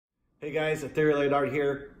Hey guys, Ethereal Light Art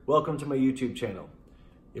here. Welcome to my YouTube channel.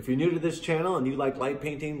 If you're new to this channel and you like light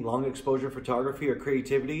painting, long exposure photography, or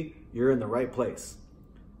creativity, you're in the right place.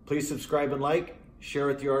 Please subscribe and like, share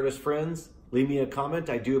with your artist friends, leave me a comment,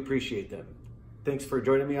 I do appreciate them. Thanks for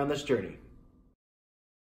joining me on this journey.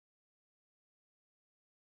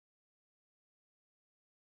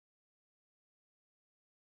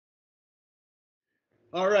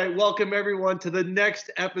 All right, welcome everyone to the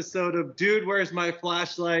next episode of Dude, Where's My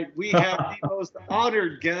Flashlight? We have the most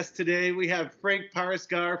honored guest today. We have Frank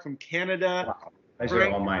Parhizgar from Canada. Wow. Pleasure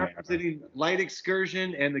all mine. Representing Light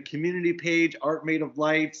Excursion and the community page, Art Made of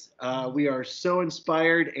Light. We are so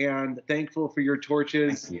inspired and thankful for your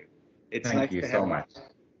torches. Thank you. It's Thank nice you to so have much.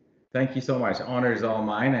 Thank you so much. Honor is all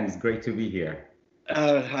mine, and it's great to be here.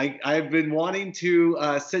 I've been wanting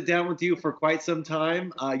to sit down with you for quite some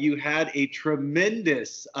time. You had a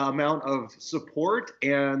tremendous amount of support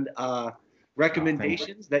and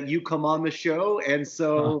recommendations that you come on the show. And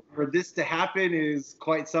so for this to happen is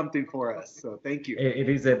quite something for us. So thank you. It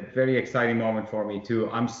is a very exciting moment for me too.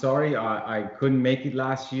 I'm sorry I couldn't make it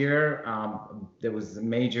last year. There was a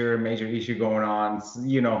major issue going on.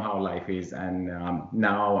 You know how life is. And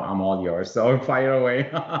now I'm all yours. So fire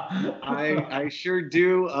away. I sure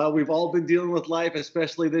do. We've all been dealing with life,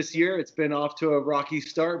 especially this year. It's been off to a rocky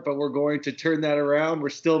start, but we're going to turn that around. We're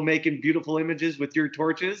still making beautiful images with your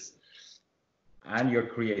torches. And your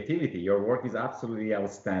creativity. Your work is absolutely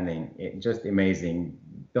outstanding. Just amazing.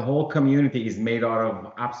 The whole community is made out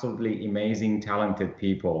of absolutely amazing, talented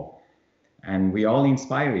people. And we all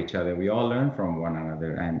inspire each other. We all learn from one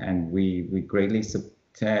another. And we greatly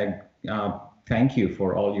thank you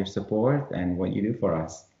for all your support and what you do for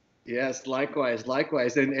us. Yes, likewise.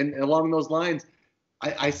 And along those lines,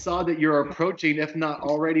 I saw that you're approaching, if not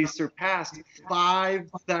already surpassed,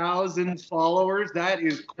 5,000 followers. That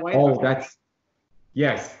is quite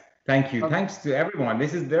Yes, thank you. Thanks to everyone.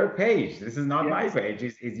 This is their page. This is not my page.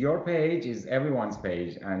 It's your page. It's everyone's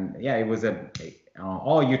page. And yeah, it was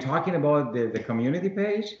oh, you're talking about the community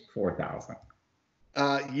page? 4,000.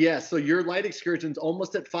 Yes. So your Light Excursion's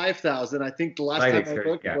almost at 5,000. I think the last time I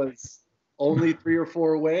looked was only 3 or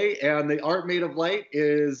 4 away. And the Art Made of Light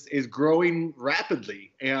is growing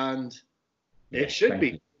rapidly. And it should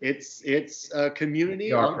be. It's a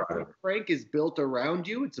community. Frank is built around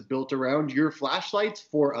you. It's built around your flashlights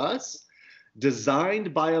for us,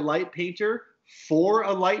 designed by a light painter for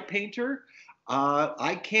a light painter.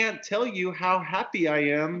 I can't tell you how happy I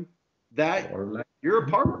am that you're a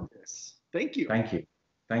part of this. Thank you. Thank you.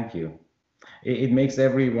 Thank you. It makes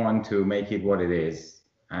everyone to make it what it is,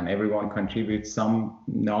 and everyone contributes some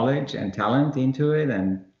knowledge and talent into it,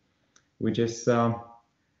 and we just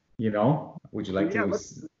would you like to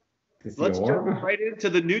let's jump right into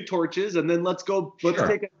the new torches, and then let's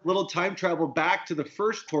take a little time travel back to the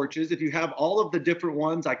first torches. If you have all of the different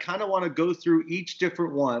ones, I kind of want to go through each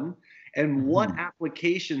different one and what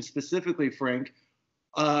application specifically, Frank,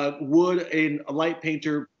 would a light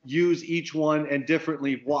painter use each one, and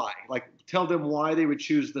differently why? Like, tell them why they would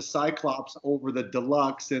choose the Cyclops over the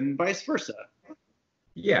Deluxe and vice versa.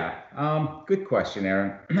 Yeah, good question,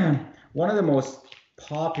 Aaron. One of the most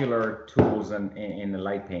popular tools in the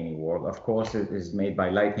light painting world, of course, it is made by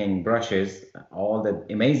light painting brushes, all the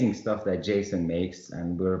amazing stuff that Jason makes,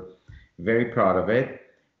 and we're very proud of it.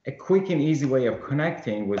 A quick and easy way of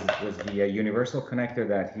connecting was the universal connector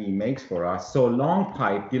that he makes for us. So long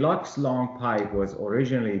pipe, Deluxe long pipe was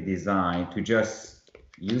originally designed to just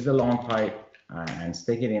use the long pipe and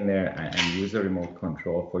stick it in there and use the remote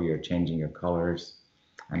control for your changing your colors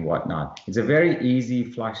and whatnot. It's a very easy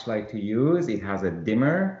flashlight to use. It has a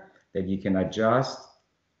dimmer that you can adjust.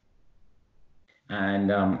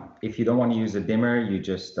 And if you don't want to use a dimmer, you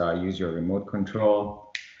just use your remote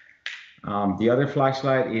control. The other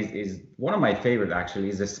flashlight is one of my favorite, actually,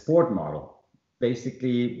 is a sport model.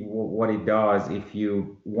 Basically, what it does, if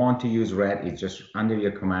you want to use red, it's just under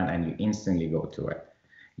your command and you instantly go to it.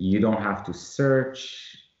 You don't have to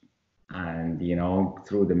search and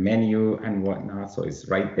through the menu and whatnot, so it's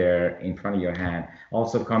right there in front of your hand.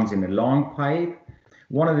 Also comes in a long pipe.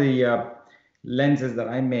 One of the lenses that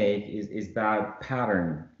I make is that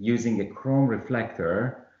pattern using a chrome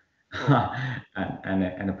reflector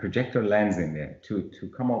and a projector lens in there to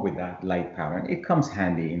come up with that light pattern. It comes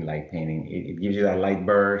handy in light painting. It gives you that light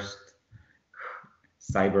burst,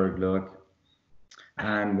 cyborg look.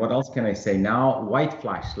 And what else can I say now? White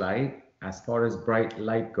flashlight. As far as bright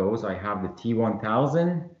light goes, I have the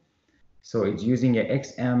T1000. So it's using a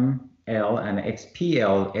XML and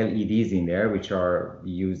XPL LEDs in there, which are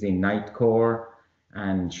using night core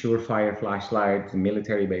and surefire flashlights,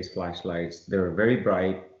 military-based flashlights. They're very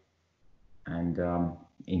bright. And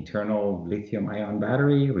internal lithium-ion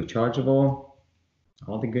battery, rechargeable,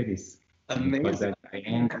 all the goodies. You plug Amazing. that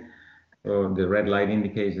in, so the red light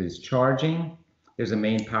indicates it's charging. There's a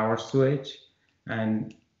main power switch,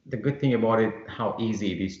 and the good thing about it, how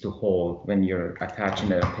easy it is to hold when you're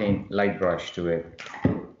attaching a paint light brush to it.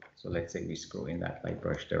 So let's say we screw in that light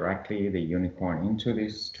brush directly, the unicorn into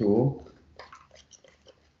this tool.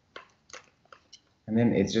 And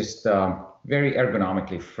then it's just very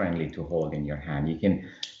ergonomically friendly to hold in your hand. You can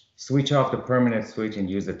switch off the permanent switch and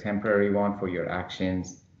use a temporary one for your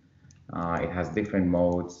actions. It has different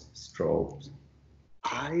modes, strobes.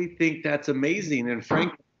 I think that's amazing. And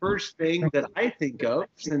Frank, the first thing that I think of,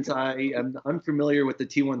 since I am unfamiliar with the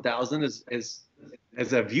T1000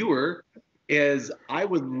 as a viewer, is I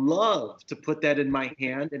would love to put that in my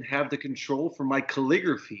hand and have the control for my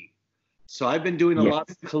calligraphy. So I've been doing a lot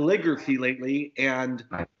of calligraphy lately, and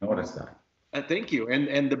I noticed that. Thank you.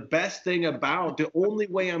 And the best thing about the only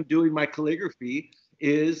way I'm doing my calligraphy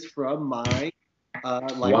is from my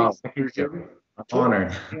light excursion.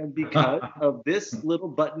 Honored. And because of this little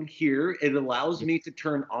button here, it allows me to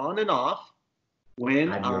turn on and off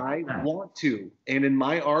when I want to. And in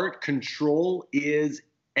my art, control is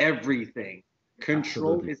everything.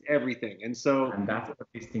 Control is everything. And so, and that's where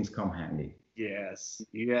these things come handy. Yes.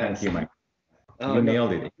 Thank you, Mike. You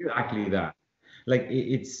nailed it. Exactly that. Like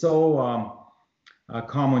it's so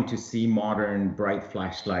common to see modern bright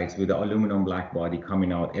flashlights with the aluminum black body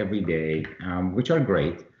coming out every day, which are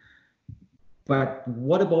great. But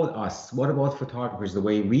what about us? What about photographers, the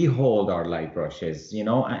way we hold our light brushes? You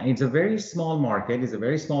know, it's a very small market, it's a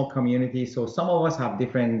very small community. So some of us have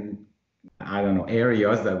different, I don't know,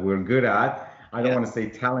 areas that we're good at. I don't want to say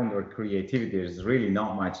talent or creativity. There's really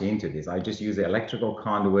not much into this. I just use the electrical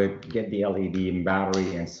conduit, get the LED and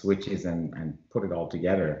battery and switches and put it all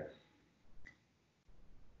together.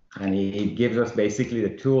 And it gives us basically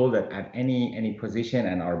the tool that at any position,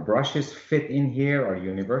 and our brushes fit in here, our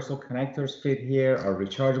universal connectors fit here, our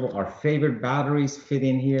rechargeable, our favorite batteries fit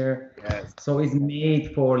in here. Yes. So it's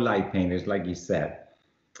made for light painters, like you said.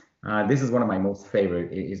 This is one of my most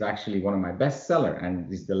favorite. It is actually one of my best seller, and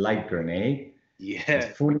this is the light grenade. Yes.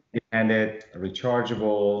 It's fully independent,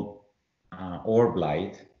 rechargeable orb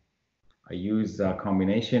light. I use a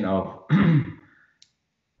combination of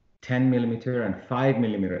 10mm and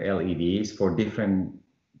 5mm LEDs for different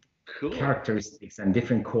characteristics and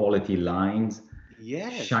different quality lines.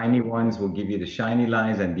 Yes. Shiny ones will give you the shiny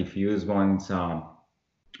lines, and diffuse ones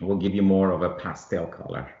will give you more of a pastel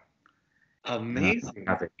color. Amazing.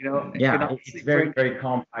 You know, yeah, it's very, very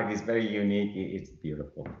compact. It's very unique. It's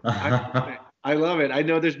beautiful. I love it. I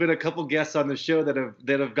know there's been a couple guests on the show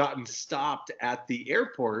that have gotten stopped at the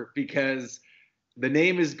airport because the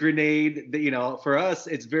name is Grenade. You know, for us,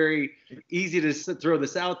 it's very easy to throw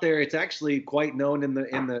this out there. It's actually quite known in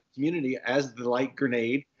the community as the light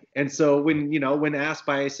grenade. And so when asked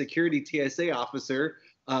by a security TSA officer,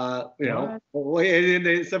 and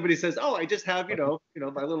then somebody says, "Oh, I just have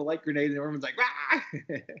my little light grenade," and everyone's like,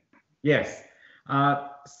 "Rah!" Yes,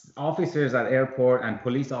 officers at airport and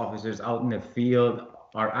police officers out in the field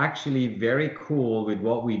are actually very cool with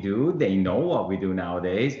what we do. They know what we do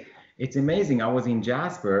nowadays. It's amazing. I was in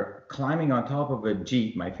Jasper climbing on top of a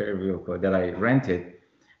Jeep, my favorite vehicle that I rented,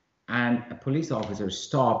 and a police officer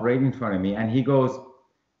stopped right in front of me, and he goes,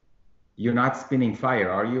 "You're not spinning fire,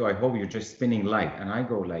 are you? I hope you're just spinning light." And I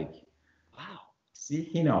go like, "Wow, see,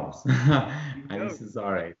 he knows." And he says,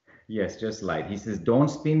 "All right, yes, just light." He says, "Don't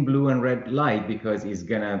spin blue and red light because it's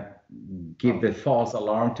gonna give the false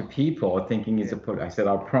alarm to people thinking it's a police." I said,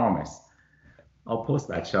 "I'll promise. I'll post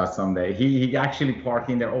that shot someday." He actually parked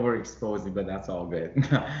in there, overexposed it, but that's all good.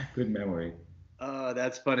 Good memory. Oh,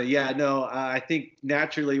 that's funny. Yeah, no, I think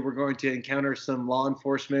naturally we're going to encounter some law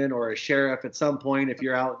enforcement or a sheriff at some point if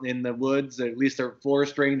you're out in the woods, or at least a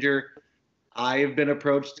forest ranger. I have been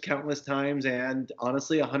approached countless times, and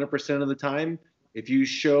honestly, 100% of the time, if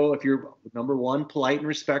you're number one, polite and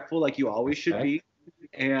respectful, like you always should be,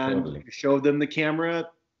 and you show them the camera,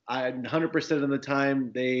 100% of the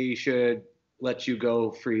time they should let you go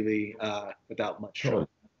freely without much trouble.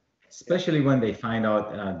 Especially when they find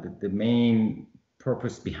out the main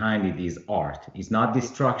purpose behind it is art. It's not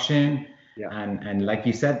destruction. Yeah. And like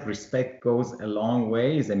you said, respect goes a long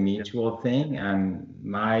way. It's a mutual thing. And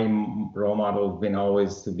my role model has been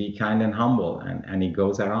always to be kind and humble. And it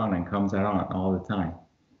goes around and comes around all the time.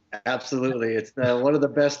 Absolutely. It's one of the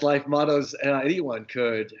best life mottos anyone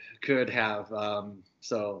could have.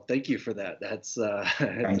 So thank you for that. That's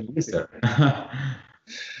thank you, sir.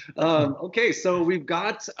 Okay, so we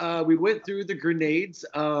went through the grenades.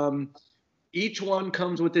 Each one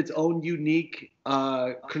comes with its own unique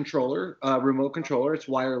controller, remote controller. It's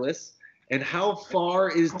wireless. And how far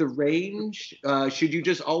is the range? Should you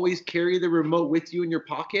just always carry the remote with you in your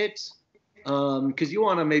pocket? Because you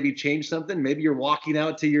want to maybe change something. Maybe you're walking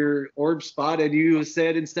out to your orb spot and you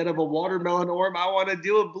said, instead of a watermelon orb, I want to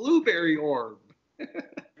do a blueberry orb.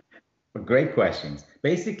 Great questions.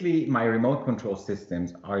 Basically, my remote control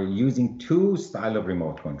systems are using two style of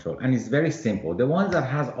remote control, and it's very simple. The ones that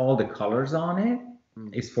has all the colors on it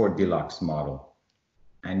is for deluxe model,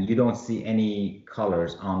 and you don't see any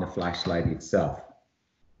colors on the flashlight itself.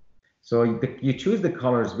 So you choose the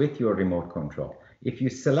colors with your remote control. If you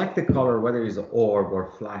select the color, whether it's an orb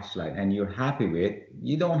or flashlight, and you're happy with,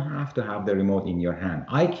 you don't have to have the remote in your hand.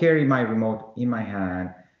 I carry my remote in my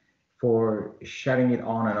hand for shutting it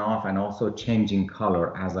on and off, and also changing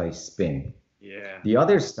color as I spin. Yeah. The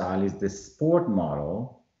other style is the sport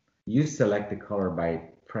model. You select the color by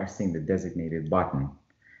pressing the designated button.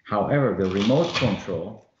 However, the remote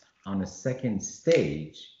control on a second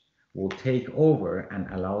stage will take over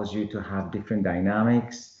and allows you to have different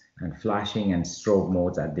dynamics and flashing and strobe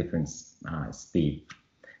modes at different speed.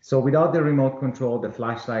 So without the remote control, the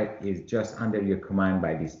flashlight is just under your command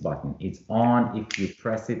by this button. It's on if you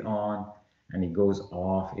press it on, and it goes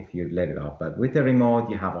off if you let it off. But with the remote,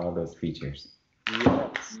 you have all those features.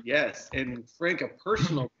 Yes, yes. And Frank, a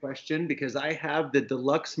personal question, because I have the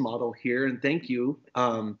deluxe model here, and thank you.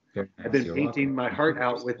 I've been painting my heart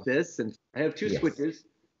out with this, and I have two switches.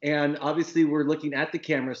 And obviously, we're looking at the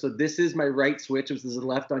camera. So this is my right switch, which is the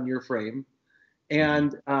left on your frame.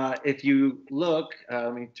 And if you look,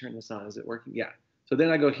 let me turn this on. Is it working? Yeah. So then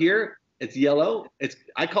I go here. It's yellow.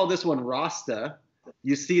 I call this one Rasta.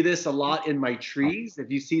 You see this a lot in my trees.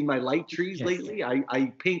 If you've seen my light trees lately,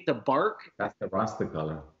 I paint the bark. That's the Rasta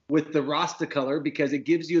color. With the Rasta color, because it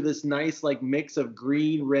gives you this nice like mix of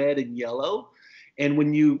green, red, and yellow. And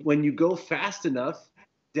when you go fast enough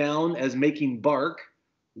down as making bark,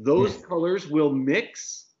 those colors will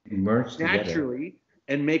merge naturally together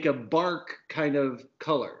and make a bark kind of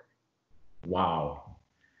color. Wow.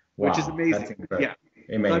 Which is amazing. Yeah.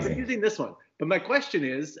 Amazing. So I've been using this one. But my question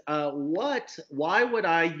is, why would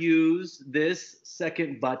I use this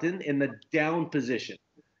second button in the down position?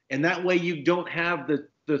 And that way you don't have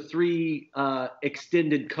the three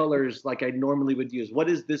extended colors like I normally would use. What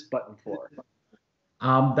is this button for?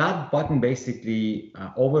 That button basically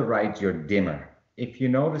overrides your dimmer. If you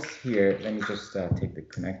notice here, let me just take the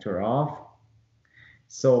connector off.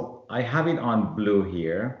 So I have it on blue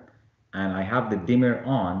here, and I have the dimmer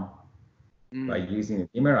on. By using the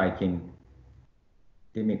dimmer, I can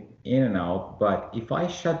dim it in and out. But if I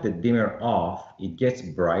shut the dimmer off, it gets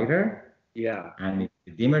brighter. Yeah. And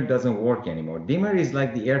the dimmer doesn't work anymore. Dimmer is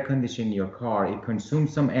like the air conditioner in your car. It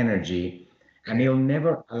consumes some energy, and it'll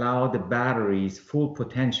never allow the battery's full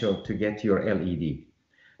potential to get to your LED.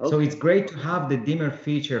 Okay. So it's great to have the dimmer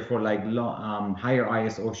feature for like higher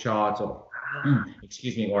ISO shots or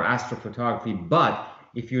or astrophotography. But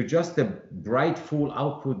if you're just a bright full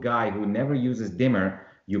output guy who never uses dimmer,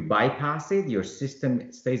 you bypass it, your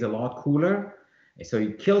system stays a lot cooler. So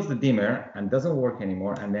it kills the dimmer and doesn't work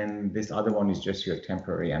anymore. And then this other one is just your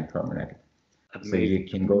temporary and permanent. Amazing. So you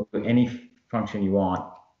can go to any function you want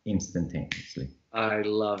instantaneously. I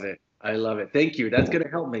love it. I love it. Thank you. That's going to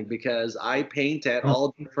help me because I paint at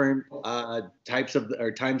all different times of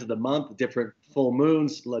the month, different full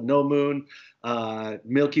moons, no moon,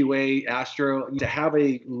 Milky Way, astro. To have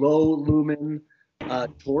a low lumen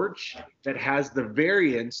torch that has the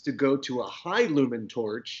variance to go to a high lumen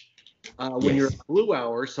torch when you're at blue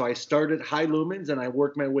hour. So I started high lumens and I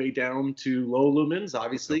worked my way down to low lumens,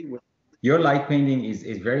 obviously. Your light painting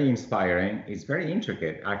is very inspiring. It's very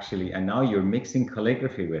intricate, actually, and now you're mixing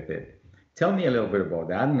calligraphy with it. Tell me a little bit about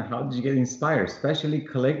that, and how did you get inspired, especially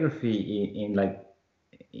calligraphy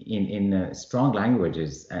in strong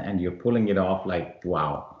languages, and you're pulling it off like,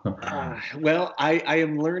 wow. Well, I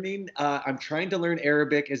am learning. I'm trying to learn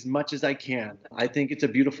Arabic as much as I can. I think it's a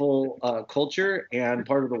beautiful culture and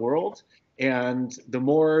part of the world, and the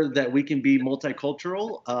more that we can be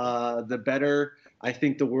multicultural, the better I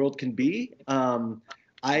think the world can be.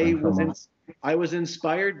 I was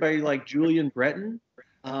inspired by like Julian Breton.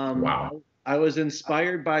 Wow. I was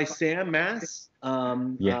inspired by Sam Mass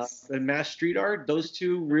and Mass Street Art. Those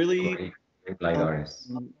two really great light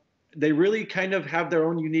artists. They really kind of have their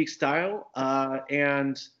own unique style,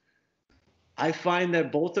 and I find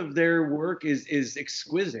that both of their work is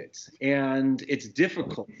exquisite and it's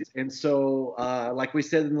difficult. And so, like we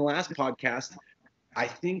said in the last podcast, I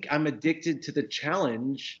think I'm addicted to the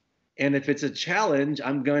challenge, and if it's a challenge,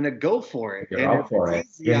 I'm going to go for it. You're up for it.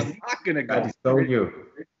 Easy, I'm not going to go. That is so you.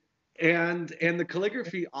 and the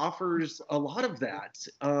calligraphy offers a lot of that.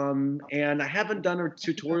 And I haven't done a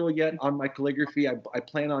tutorial yet on my calligraphy. I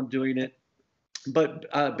plan on doing it. But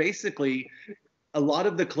basically, a lot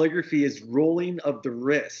of the calligraphy is rolling of the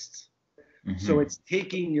wrist. So it's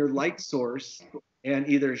taking your light source and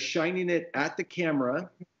either shining it at the camera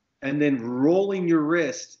and then rolling your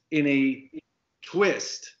wrist in a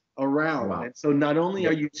twist around. Wow. And so not only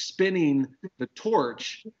are you spinning the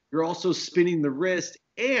torch, you're also spinning the wrist,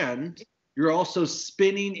 and you're also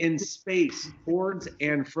spinning in space towards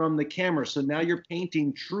and from the camera. So now you're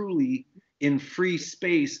painting truly in free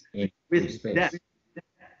space with depth.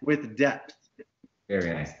 With depth.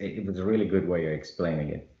 Very nice. It was a really good way of explaining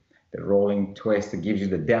it. The rolling twist, it gives you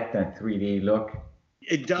the depth and 3D look.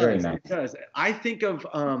 It does. Very nice. It does. I think of,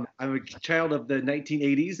 I'm a child of the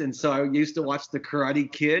 1980s, and so I used to watch The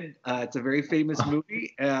Karate Kid. It's a very famous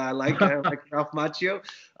movie. I like Ralph Macchio.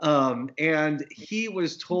 And he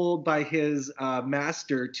was told by his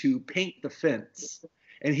master to paint the fence.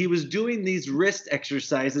 And he was doing these wrist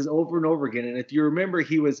exercises over and over again. And if you remember,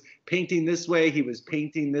 he was painting this way, he was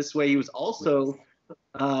painting this way. He was also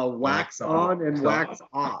wax on and wax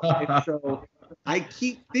off. And so I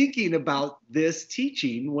keep thinking about this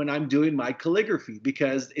teaching when I'm doing my calligraphy,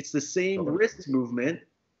 because it's the same wrist movement,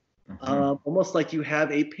 almost like you have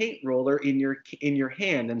a paint roller in your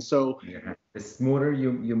hand. And so the smoother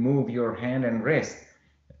you move your hand and wrist,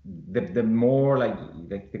 the more like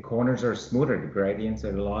the corners are smoother, the gradients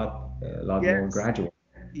are a lot more gradual.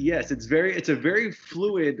 Yes, it's a very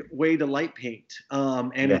fluid way to light paint,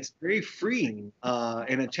 and it's very freeing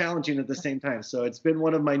and challenging at the same time. So it's been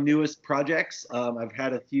one of my newest projects. I've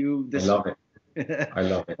had a few. I love it. I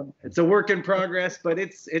love it. It's a work in progress, but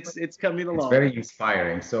it's coming along. It's very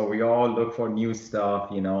inspiring. So we all look for new stuff,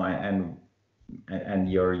 you know, and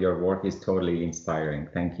your work is totally inspiring.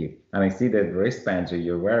 Thank you. And I see the wristbands that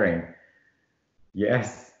you're wearing.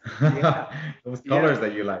 Yes, those colors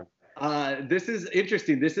that you like. This is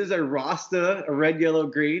interesting. This is a Rasta, a red, yellow,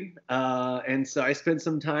 green. And so I spent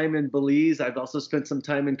some time in Belize. I've also spent some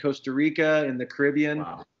time in Costa Rica, in the Caribbean.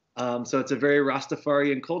 Wow. So it's a very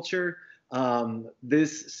Rastafarian culture.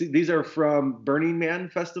 These are from Burning Man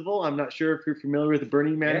Festival. I'm not sure if you're familiar with the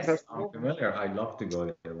Burning Man Festival. I'm familiar. I'd love to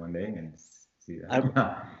go there one day and see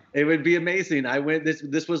that. It would be amazing. I went.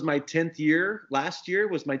 This was my 10th year. Last year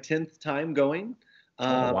was my 10th time going.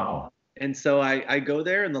 Oh, wow. And so I go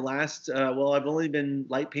there, and the last, I've only been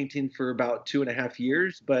light painting for about 2.5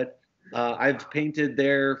 years, but I've painted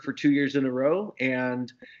there for 2 years in a row,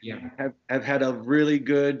 and have had a really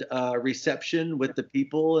good reception with the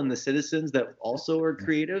people and the citizens that also are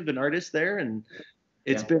creative and artists there. And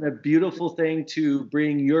it's been a beautiful thing to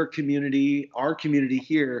bring your community, our community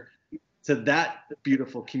here, to that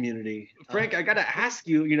beautiful community. Frank, I got to ask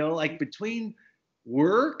you, like between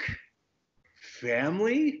work,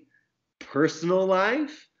 family, personal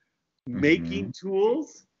life, making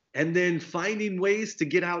tools, and then finding ways to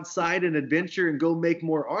get outside and adventure and go make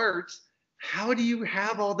more art, how do you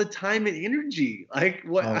have all the time and energy? Like,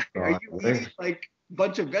 what are you eating like a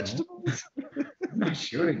bunch of vegetables? I'm not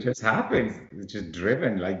sure. It just happens. It's just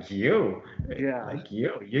driven like you. Yeah. Like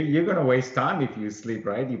you're going to waste time if you sleep,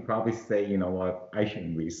 right? You probably say, you know what, I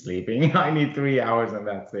shouldn't be sleeping. I need 3 hours and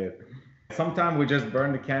that's it. Sometimes we just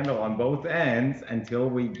burn the candle on both ends until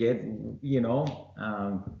we get,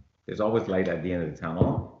 there's always light at the end of the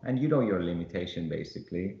tunnel, and your limitation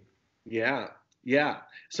basically. Yeah.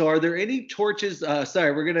 So are there any torches?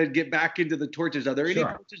 Sorry, we're going to get back into the torches. Are there any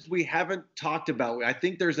torches we haven't talked about? I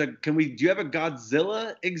think there's do you have a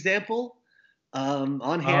Godzilla example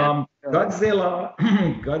on hand? Godzilla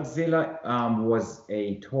was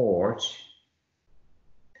a torch.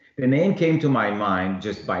 The name came to my mind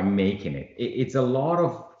just by making it. It's a lot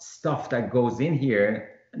of stuff that goes in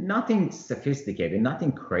here, nothing sophisticated,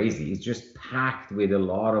 nothing crazy. It's just packed with a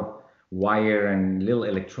lot of wire and little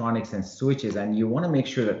electronics and switches, and you want to make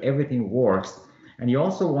sure that everything works. And you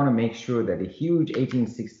also want to make sure that a huge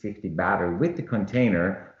 18650 battery with the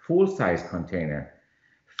container, full-size container,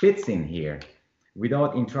 fits in here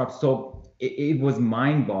without interrupt. So it was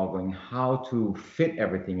mind-boggling how to fit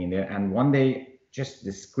everything in there. And one day, just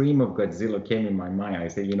the scream of Godzilla came in my mind. I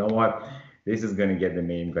said, you know what? This is going to get the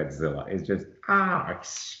name Godzilla. It's just,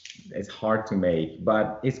 it's hard to make,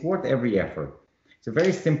 but it's worth every effort. It's a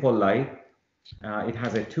very simple light. It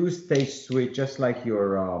has a 2-stage switch, just like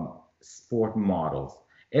your sport models.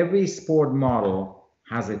 Every sport model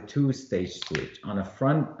has a 2-stage switch. On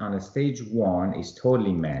a stage 1 is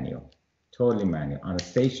totally manual. On a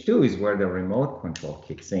stage 2 is where the remote control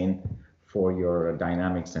kicks in for your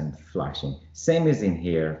dynamics and flashing. Same as in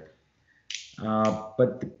here.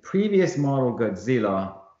 But the previous model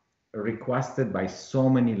Godzilla requested by so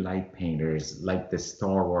many light painters, like the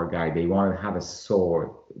Star Wars guy. They want to have a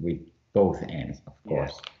sword with both ends, of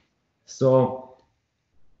course. Yeah. So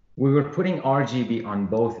we were putting RGB on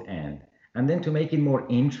both ends. And then to make it more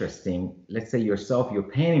interesting, let's say yourself, you're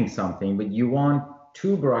painting something, but you want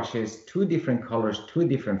two brushes, two different colors, two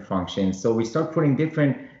different functions. So we start putting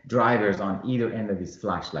different drivers on either end of this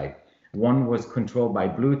flashlight. One was controlled by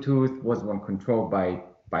Bluetooth, was one controlled by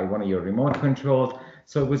one of your remote controls.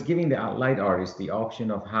 So it was giving the light artist the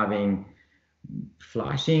option of having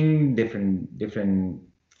flashing different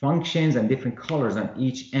functions and different colors on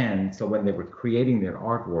each end. So when they were creating their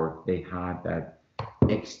artwork, they had that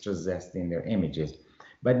extra zest in their images.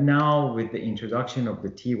 But now with the introduction of the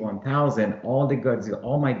T1000,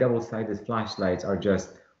 all my double-sided flashlights are just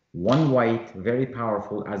one white, very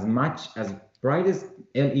powerful, as bright as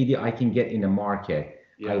LED I can get in the market.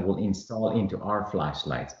 Yeah. I will install into our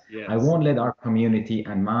flashlights. Yes. I won't let our community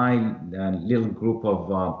and my little group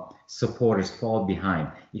of supporters fall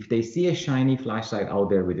behind. If they see a shiny flashlight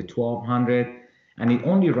out there with a 1200 and it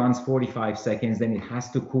only runs 45 seconds, then it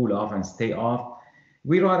has to cool off and stay off.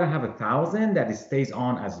 We rather have 1000 that it stays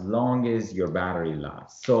on as long as your battery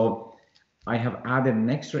lasts. So I have added an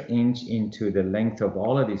extra inch into the length of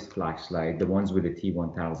all of these flashlights, the ones with the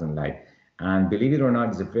T1000 light. And believe it or not,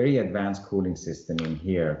 it's a very advanced cooling system in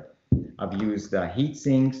here. I've used heat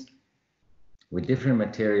sinks with different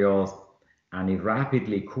materials, and it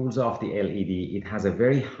rapidly cools off the LED. It has a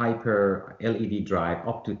very hyper LED drive,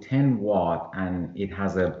 up to 10 watt, and it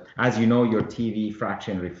has as you know, your TV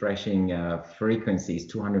fraction refreshing frequency is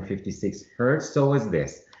 256 hertz. So is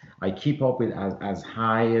this. I keep up with as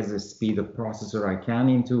high as the speed of processor I can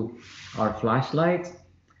into our flashlights.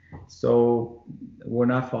 So we're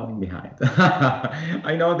not falling behind.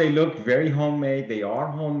 I know they look very homemade. They are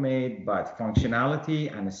homemade, but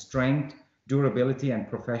functionality and strength, durability and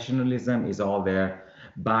professionalism is all there,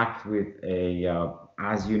 backed with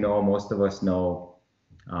as you know, most of us know,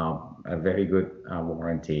 a very good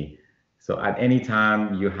warranty. So at any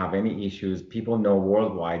time you have any issues, people know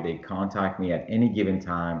worldwide, they contact me at any given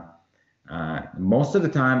time. Most of the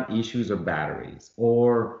time, issues are batteries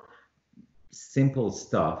or simple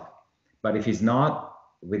stuff. But if it's not,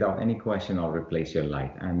 without any question, I'll replace your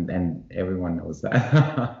light, and everyone knows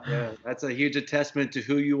that. Yeah, that's a huge testament to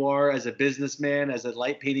who you are as a businessman, as a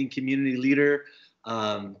light painting community leader.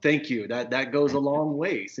 Thank you. That goes a long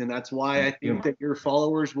ways, and that's why I think that your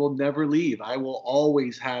followers will never leave. I will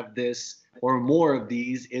always have this or more of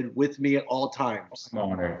these with me at all times. I'm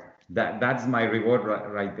honored. That's my reward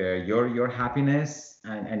right there. Your happiness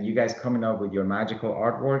and you guys coming up with your magical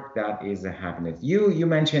artwork, that is a happiness. You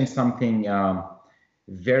mentioned something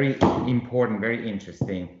very important, very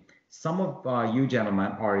interesting. Some of you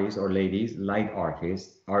gentlemen, artists or ladies, light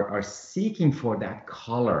artists, are seeking for that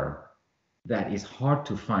color that is hard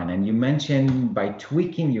to find. And you mentioned by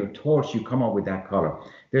tweaking your torch, you come up with that color.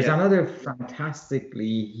 There's another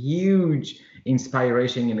fantastically huge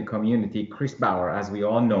inspiration in the community, Chris Bauer, as we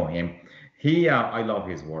all know him. I love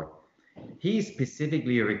his work. He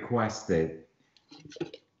specifically requested,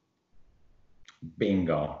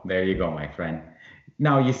 bingo, there you go, my friend.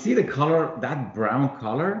 Now you see the color, that brown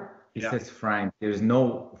color, he says, Frank, there's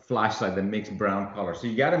no flashlight that makes brown color. So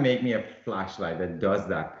you got to make me a flashlight that does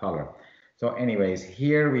that color. So anyways,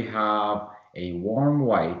 here we have a warm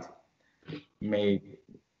white made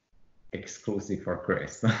exclusive for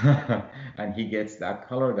Chris. And he gets that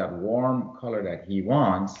color, that warm color that he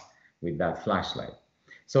wants with that flashlight.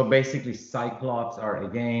 So basically Cyclops are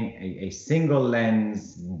again a single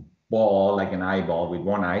lens ball, like an eyeball with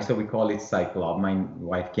one eye. So we call it Cyclops. My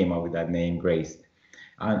wife came up with that name, Grace.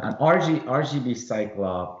 An RGB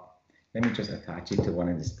Cyclops. Let me just attach it to one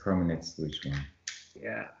of these permanent switch ones.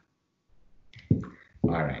 Yeah.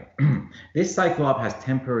 All right. This Cyclops has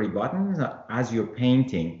temporary buttons. As you're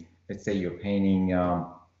painting, let's say you're painting a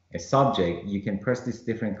subject, you can press these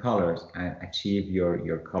different colors and achieve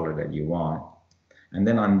your color that you want. And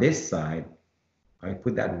then on this side, I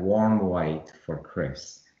put that warm white for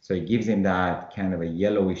Chris. So it gives him that kind of a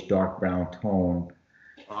yellowish dark brown tone.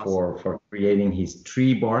 Awesome. for creating his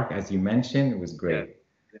tree bark, as you mentioned. It was great.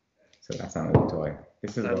 Yeah. So that's another toy.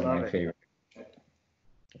 This is one of my favorite.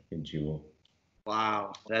 A jewel.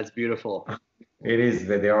 Wow, that's beautiful. It is.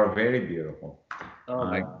 They are very beautiful. Oh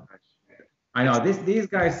my gosh. I know these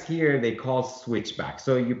guys here, they call switchback.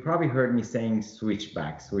 So you probably heard me saying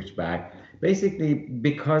switchback. Basically,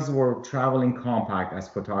 because we're traveling compact as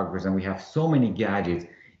photographers and we have so many gadgets,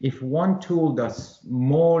 if one tool does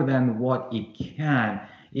more than what it can,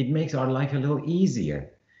 it makes our life a little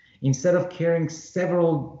easier. instead of carrying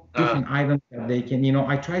several different items that they can,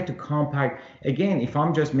 I try to compact. Again, if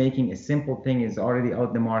I'm just making a simple thing is already out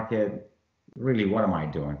in the market, really, what am I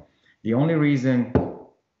doing? The only reason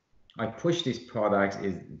I push these products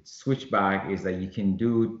is switchback is that you can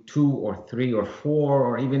do 2 or 3 or 4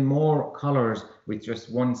 or even more colors with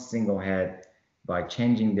just one single head by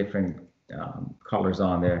changing different colors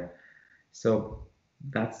on there. So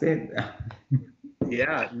that's it.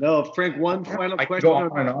 Yeah, no, Frank, one final I question. can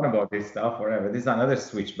go on and on about this stuff forever. This is another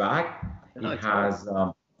switchback. It has,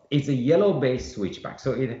 it's a yellow based switchback.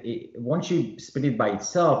 So once you spin it by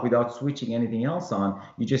itself without switching anything else on,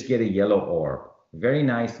 you just get a yellow orb. Very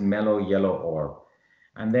nice, mellow yellow orb.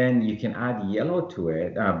 And then you can add yellow to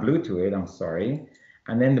it, blue to it, I'm sorry.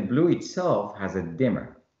 And then the blue itself has a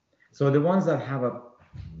dimmer. So the ones that have a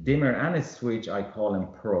dimmer and a switch, I call them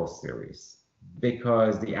Pro Series,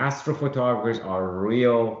 because the astrophotographers are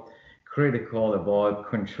real critical about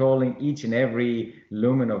controlling each and every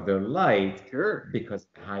lumen of their light. Sure. Because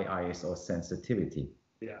of high ISO sensitivity.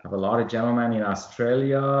 Yeah. I have a lot of gentlemen in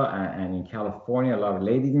Australia and in California, a lot of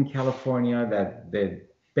ladies in California that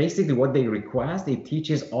basically what they request, it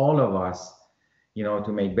teaches all of us,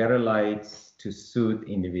 to make better lights to suit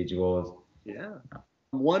individuals. Yeah.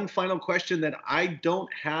 One final question that I don't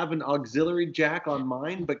have an auxiliary jack on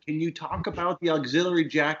mine, but can you talk about the auxiliary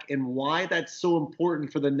jack and why that's so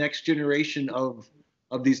important for the next generation of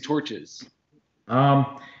these torches?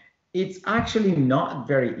 It's actually not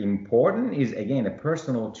very important. Is again a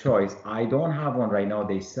personal choice. I don't have one right now.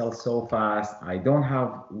 They sell so fast. I don't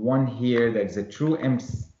have one here that's a true M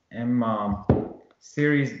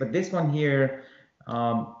series, but this one here,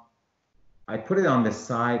 I put it on the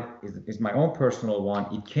side. Is my own personal one.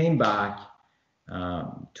 It came back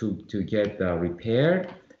to get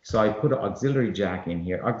repaired. So I put an auxiliary jack in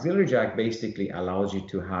here. Auxiliary jack basically allows you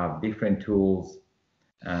to have different tools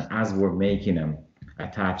as we're making them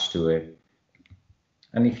attached to it.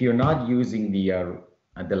 And if you're not using the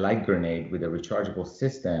light grenade with a rechargeable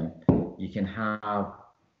system, you can have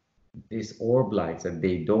these orb lights that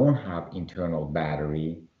they don't have internal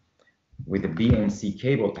battery with a BMC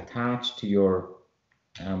cable attached to your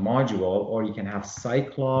module, or you can have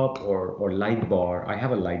Cyclop or light bar. I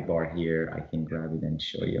have a light bar here. I can grab it and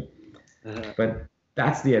show you. But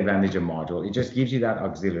that's the advantage of module. It just gives you that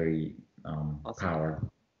auxiliary Awesome. power.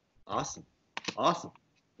 Awesome. Awesome.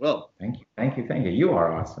 Well, thank you. You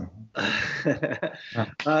are awesome.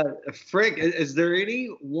 Frank, is there any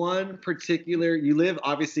one particular? You live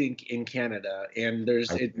obviously in Canada, and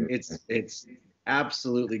it's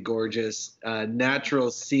absolutely gorgeous, natural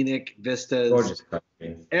scenic vistas. Gorgeous.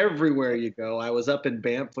 Everywhere you go. I was up in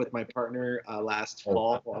Banff with my partner last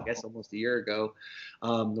fall, I guess almost a year ago,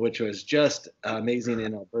 which was just amazing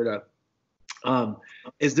in Alberta.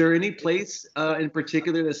 Is there any place in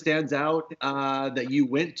particular that stands out that you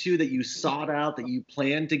went to, that you sought out, that you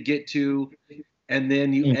planned to get to, and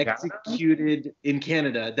then you executed in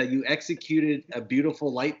Canada, that you executed a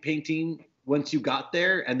beautiful light painting once you got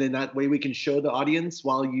there, and then that way we can show the audience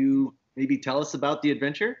while you maybe tell us about the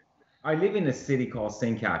adventure? I live in a city called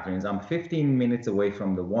St. Catharines. I'm 15 minutes away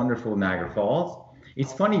from the wonderful Niagara Falls.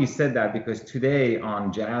 It's funny you said that, because today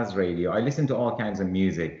on jazz radio, I listen to all kinds of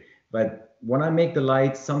music, but when I make the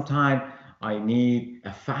lights, sometimes I need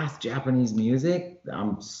a fast Japanese music.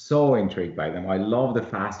 I'm so intrigued by them. I love the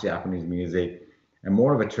fast Japanese music and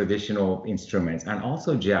more of a traditional instruments, and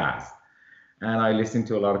also jazz. And I listen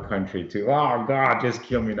to a lot of country too. Oh God, just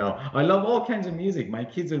kill me now. I love all kinds of music. My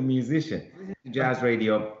kids are musicians, jazz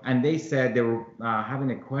radio. And they said they were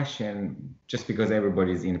having a question, just because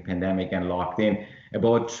everybody's in a pandemic and locked in,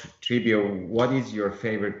 about trivia. What is your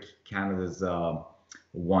favorite Canada's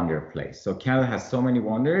wonder place? So Canada has so many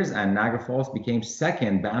wonders, and Niagara Falls became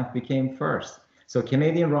second, Banff became first. So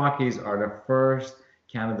Canadian Rockies are the first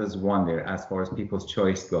Canada's wonder as far as people's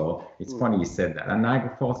choice go. It's funny you said that. And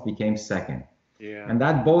Niagara Falls became second. Yeah. And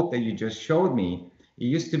that boat that you just showed me, it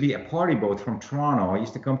used to be a party boat from Toronto. I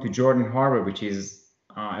used to come to Jordan Harbor, which is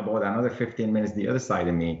about another 15 minutes the other side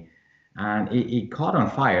of me. And it caught on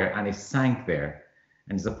fire and it sank there.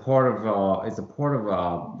 And it's a part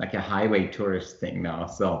of like a highway tourist thing now.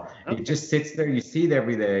 So It just sits there. You see it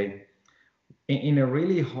every day. In a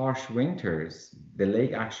really harsh winters, the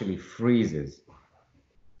lake actually freezes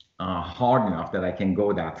hard enough that I can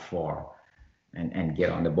go that far and get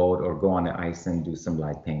on the boat or go on the ice and do some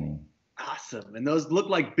light painting. Awesome. And those look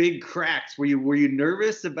like big cracks. Were you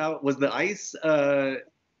nervous about, was the ice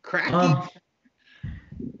cracking?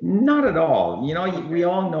 Not at all. We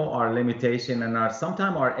all know our limitation, and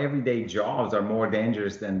sometimes our everyday jobs are more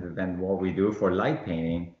dangerous than what we do for light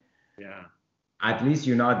painting. Yeah. At least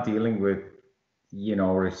you're not dealing with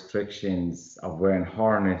restrictions of wearing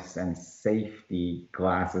harness and safety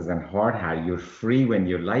glasses and hard hat. You're free when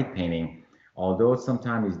you're light painting, although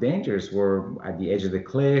sometimes it's dangerous. We're at the edge of the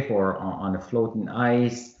cliff or on a floating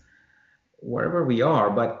ice, wherever we are.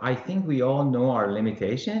 But I think we all know our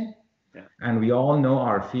limitation, and we all know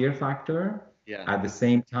our fear factor. At the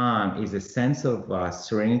same time, is a sense of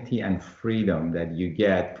serenity and freedom that you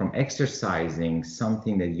get from exercising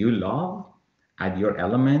something that you love at your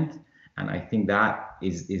element. And I think that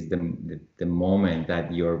is the moment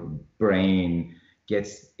that your brain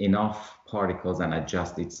gets enough particles and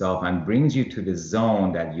adjusts itself and brings you to the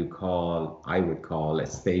zone that I would call a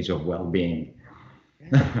stage of well-being.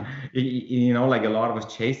 Like a lot of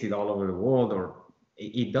us chase it all over the world, or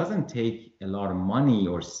it doesn't take a lot of money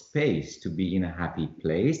or space to be in a happy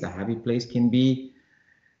place. A happy place can be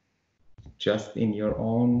just in your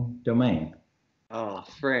own domain. Oh,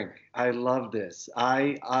 Frank, I love this.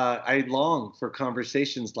 I long for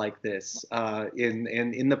conversations like this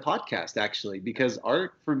in the podcast, actually, because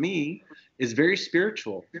art for me is very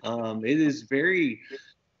spiritual. It is very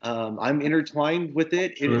I'm intertwined with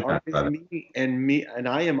it. Art is me, and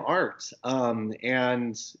I am art.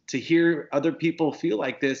 And to hear other people feel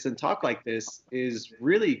like this and talk like this is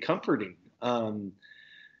really comforting.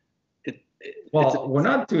 We're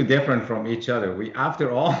not too different from each other. After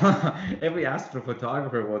all, every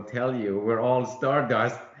astrophotographer will tell you we're all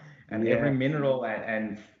stardust, and every mineral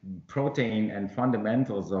and protein and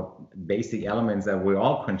fundamentals of basic elements that we're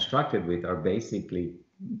all constructed with are basically,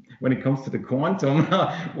 when it comes to the quantum,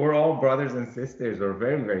 we're all brothers and sisters. We're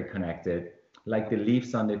very, very connected, like the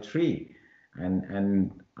leaves on the tree.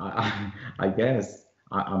 And I guess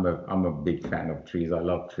I'm a big fan of trees. I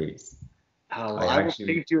love trees. Oh, I will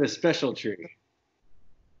paint you a special tree.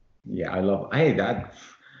 Yeah, I love. The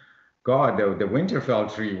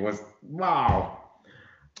Winterfell tree was wow.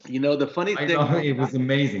 The funny thing. It was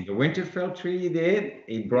amazing. The Winterfell tree you did.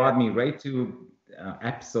 It brought me right to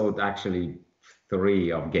episode actually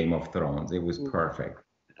 3 of Game of Thrones. It was perfect.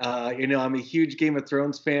 I'm a huge Game of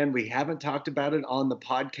Thrones fan. We haven't talked about it on the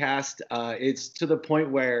podcast. It's to the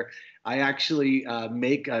point where I actually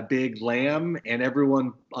make a big lamb, and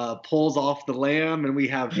everyone pulls off the lamb, and we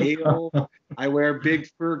have ale. I wear big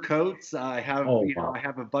fur coats. I have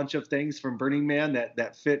a bunch of things from Burning Man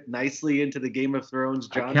that fit nicely into the Game of Thrones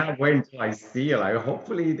genre. I can't wait until I see it.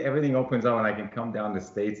 Hopefully everything opens up and I can come down to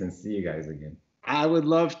States and see you guys again. I would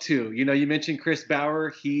love to. You mentioned Chris Bauer.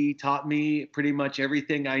 He taught me pretty much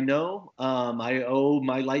everything I know. I owe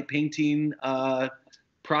my light painting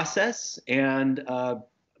process and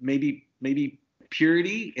maybe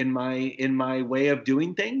purity in my way of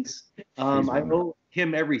doing things. I owe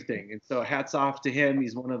him everything, and so hats off to him.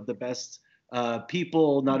 He's one of the best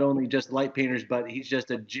people, not only just light painters, but he's just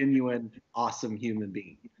a genuine, awesome human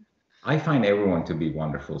being. I find everyone to be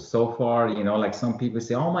wonderful. So far, like some people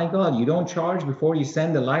say, oh my God, you don't charge before you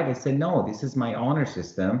send the light. I said, no, this is my honor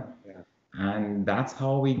system. And that's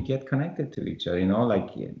how we get connected to each other.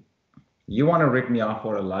 You want to rip me off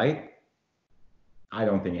for a light? I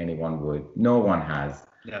don't think anyone would. No one has.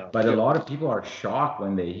 No. But a lot of people are shocked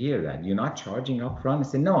when they hear that. You're not charging up front. I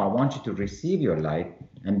say, no, I want you to receive your light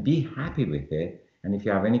and be happy with it. And if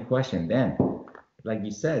you have any question, then, like you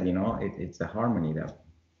said, it's a harmony that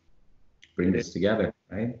brings us together,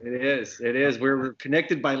 right? It is. We're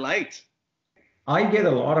connected by light. I get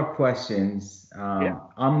a lot of questions.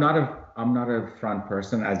 I'm not a front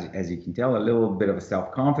person, as you can tell, a little bit of a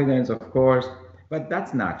self-confidence, of course, but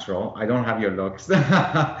that's natural. I don't have your looks.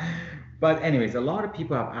 But anyways, a lot of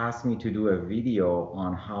people have asked me to do a video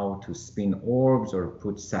on how to spin orbs or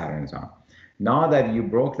put Saturns on. Now that you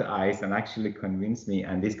broke the ice and actually convinced me,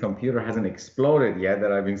 and this computer hasn't exploded yet,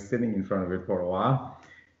 that I've been sitting in front of it for a while.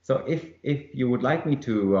 So if you would like me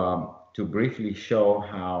to briefly show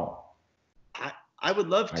how, I would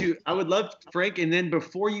love to. I would love, Frank. And then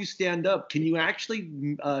before you stand up, can you actually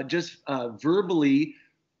just verbally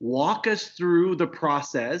walk us through the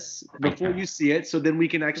process before you see it, so then we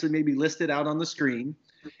can actually maybe list it out on the screen.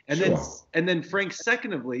 And then Frank,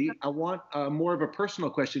 secondly, I want more of a personal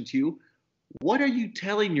question to you. What are you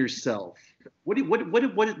telling yourself?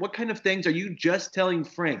 What kind of things are you just telling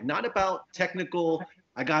Frank? Not about technical.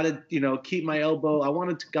 I gotta, keep my elbow. I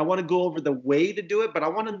want to go over the way to do it, but I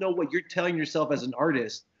want to know what you're telling yourself as an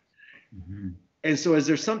artist. Mm-hmm. And so, is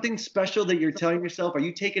there something special that you're telling yourself? Are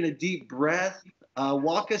you taking a deep breath?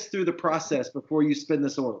 Walk us through the process before you spin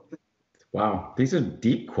this orb. Wow, these are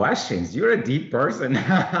deep questions. You're a deep person.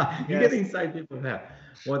 You get inside people's head.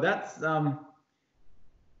 Well, that's.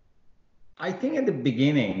 I think at the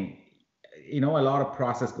beginning, you know, a lot of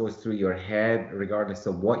process goes through your head, regardless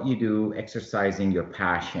of what you do, exercising your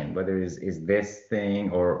passion, whether it's is this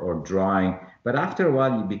thing or drawing. But after a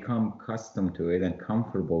while, you become accustomed to it and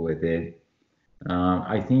comfortable with it.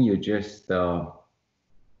 I think you just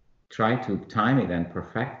try to time it and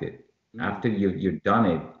perfect it. After you've done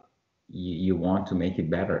it, you want to make it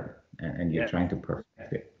better, and you're trying to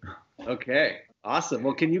perfect it. Okay, awesome.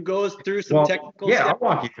 Well, can you go through some technical steps? I'll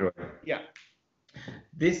walk you through it. Yeah.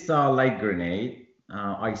 This light grenade,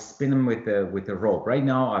 I spin them with a rope. Right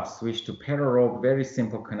now, I've switched to pedal rope, very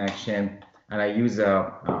simple connection, and I use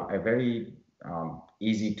a very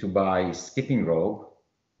easy to buy skipping rope,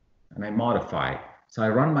 and I modify. So I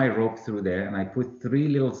run my rope through there, and I put 3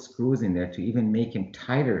 little screws in there to even make them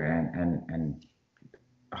tighter and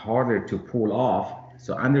harder to pull off.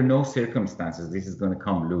 So under no circumstances this is going to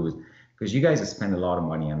come loose, because you guys have spent a lot of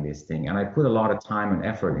money on this thing, and I put a lot of time and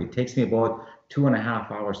effort. It takes me about 2.5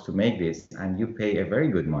 hours to make this, and you pay a very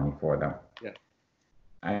good money for them. Yeah.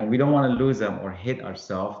 And we don't want to lose them or hit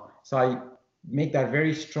ourselves. So I make that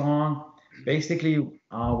very strong. Basically,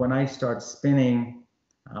 when I start spinning,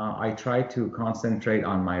 I try to concentrate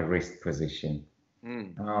on my wrist position.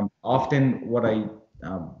 Often what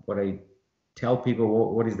I tell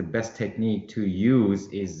people what is the best technique to use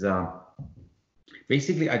is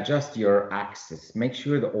basically adjust your axis. Make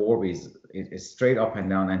sure the orb is straight up and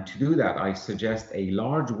down. And to do that, I suggest a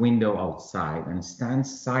large window outside and stand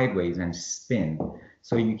sideways and spin.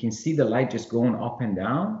 So you can see the light just going up and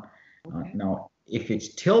down. Now, if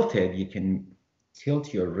it's tilted, you can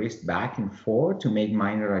tilt your wrist back and forward to make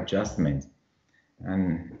minor adjustments.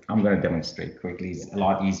 And I'm going to demonstrate quickly. It's a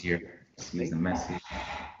lot easier. See the message.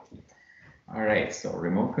 All right, so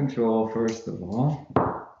remote control, first of all.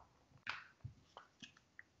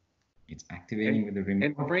 It's activating with the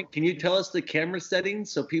remote. And Frank, can you tell us the camera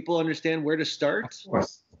settings so people understand where to start? Of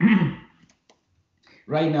course.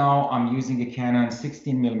 Right now, I'm using a Canon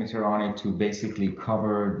 16mm on it to basically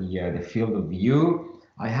cover the field of view.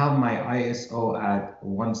 I have my ISO at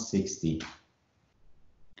 160.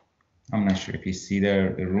 I'm not sure if you see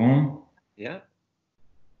the room. Yeah.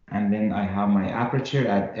 And then I have my aperture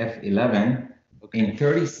at f11 in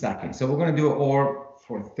 30 seconds. So we're going to do an orb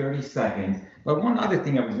for 30 seconds. But one other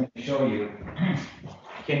thing I was going to show you.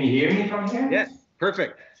 Can you hear me from here? Yeah,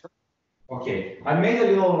 perfect. Okay, I made a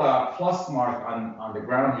little plus mark on the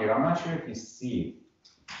ground here. I'm not sure if you see it.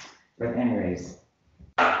 But anyways,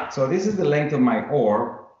 so this is the length of my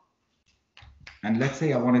orb. And let's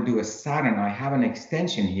say I want to do a Saturn. I have an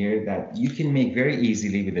extension here that you can make very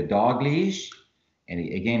easily with a dog leash. And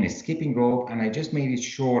again, a skipping rope. And I just made it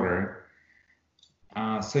shorter.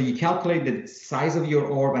 So you calculate the size of your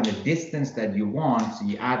orb and the distance that you want. So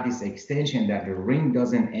you add this extension that the ring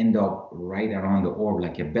doesn't end up right around the orb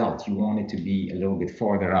like a belt. You want it to be a little bit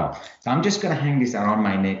farther out. So I'm just going to hang this around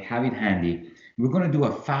my neck, have it handy. We're going to do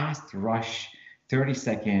a fast rush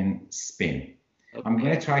 30-second spin. Okay. I'm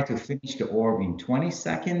going to try to finish the orb in 20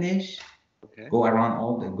 seconds-ish. Okay. Go around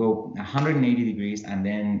go 180 degrees, and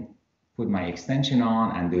then put my extension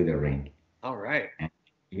on and do the ring. All right. And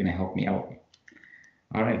you're going to help me out.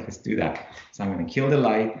 All right, let's do that. So I'm going to kill the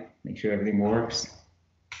light, make sure everything works.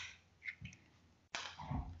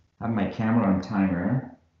 Have my camera on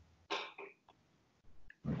timer.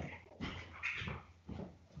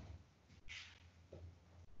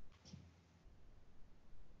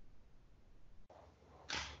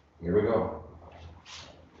 Here we go.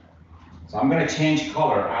 So I'm going to change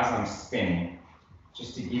color as I'm spinning,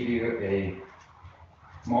 just to give you a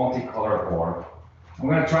multicolor orb. I'm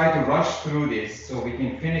going to try to rush through this so we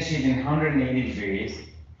can finish it in 180 degrees.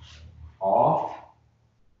 Off.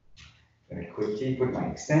 Very quickly put my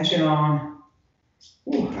extension on.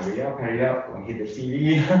 Ooh, hurry up, don't hit the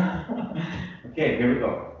TV. Okay, here we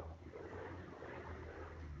go.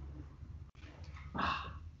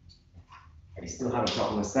 I still have a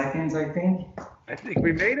couple of seconds, I think. I think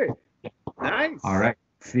we made it. Nice. All right,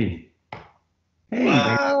 let's see. Hey,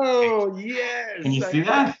 wow, yes. Can you see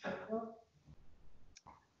that?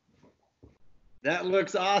 That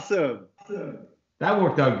looks awesome. That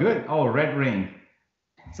worked out good. Oh, red ring.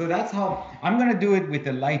 So that's how I'm going to do it with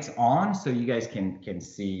the lights on, so you guys can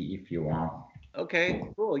see if you want. Okay,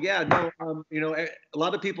 cool. Yeah, no, you know, a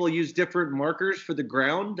lot of people use different markers for the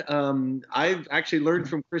ground. I've actually learned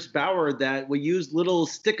from Chris Bauer that we use little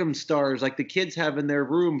stickum stars like the kids have in their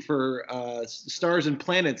room for stars and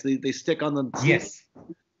planets. They stick on them. Yes.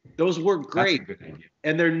 Those work great.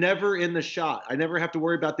 And they're never in the shot. I never have to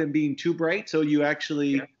worry about them being too bright, so you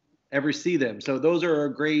actually ever see them. So those are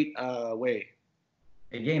a great way.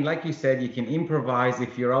 Again, like you said, you can improvise.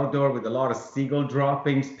 If you're outdoor with a lot of seagull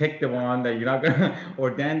droppings, pick the one that you're not gonna, or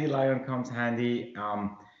dandelion comes handy.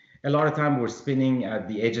 A lot of time we're spinning at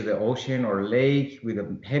the edge of the ocean or lake with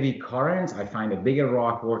a heavy currents. I find a bigger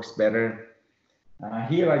rock works better.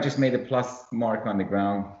 Here I just made a plus mark on the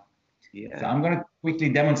ground. Yeah. So I'm gonna quickly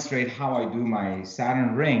demonstrate how I do my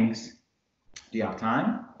Saturn rings. Do you have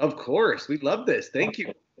time? Of course, we love this. Thank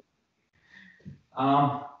you.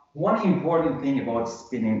 One important thing about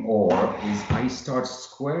spinning orb is I start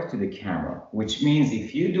square to the camera, which means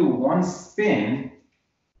if you do one spin,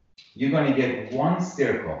 you're going to get one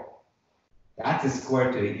circle. That's a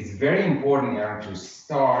square to it. It's very important, Aaron, to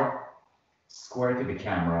start square to the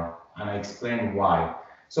camera, and I explain why.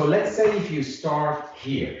 So let's say if you start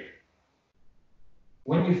here.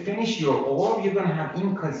 When you finish your orb, you're going to have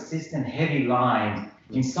inconsistent heavy lines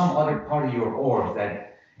in some other part of your orb that,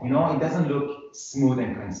 you know, it doesn't look smooth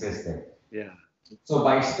and consistent. Yeah. So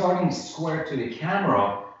by starting square to the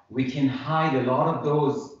camera, we can hide a lot of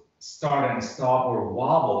those start and stop or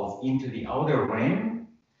wobbles into the outer rim,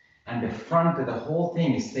 and the front of the whole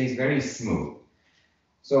thing stays very smooth.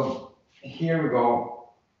 So here we go.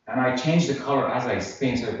 And I change the color as I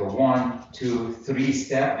spin. So I go 1, 2, 3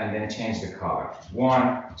 step, and then change the color.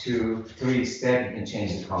 1, 2, 3 step, you can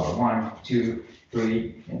change the color. 1, 2,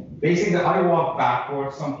 3. Basically, I walk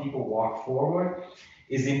backwards. Some people walk forward.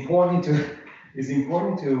 It's important to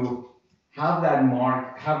have that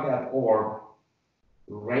mark, have that orb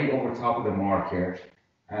right over top of the mark here.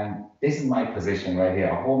 And this is my position right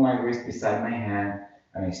here. I hold my wrist beside my hand,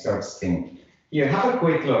 and I start spinning. Here, have a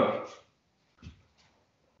quick look.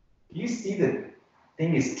 You see the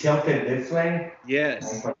thing is tilted this way?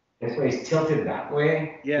 Yes. This way is tilted that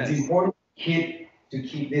way. Yes. It's important to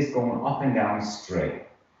keep this going up and down straight.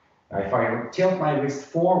 Now, if I tilt my wrist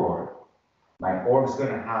forward, my orb's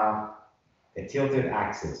going to have a tilted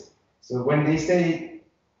axis. So when they say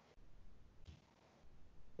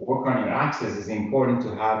work on your axis, it's important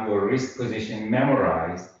to have your wrist position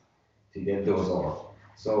memorized to get those orbs.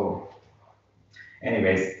 So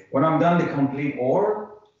anyways, when I'm done the complete orb,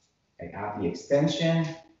 I add the extension,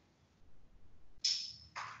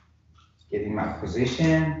 getting my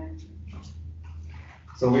position.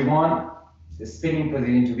 So we want the spinning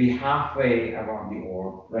position to be halfway around the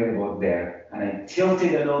orb, right about there. And I tilt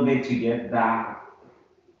it a little bit to get that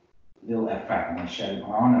little effect. And I shut it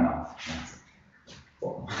on and off.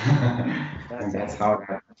 And that's how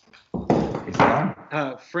that is done.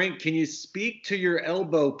 Frank, can you speak to your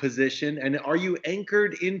elbow position, and are you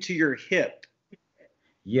anchored into your hip?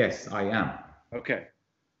 Yes, I am. Okay.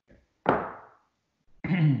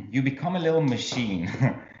 You become a little machine.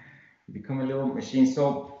 You become a little machine.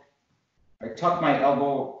 So I tuck my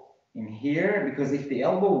elbow in here, because if the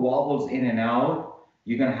elbow wobbles in and out,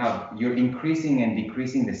 you're increasing and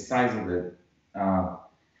decreasing the size of the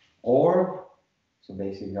orb. So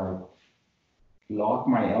basically I lock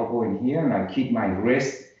my elbow in here, and I keep my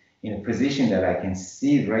wrist in a position that I can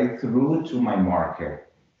see right through to my marker.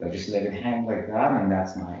 So I just let it hang like that, and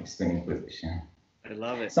that's my spinning position. I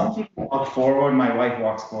love it. Some people walk forward. My wife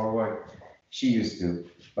walks forward. She used to.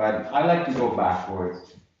 But I like to go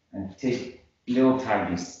backwards and take little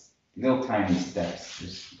tiny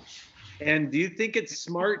steps. And do you think it's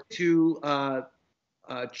smart to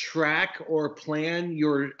track or plan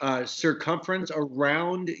your circumference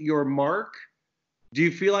around your mark? Do you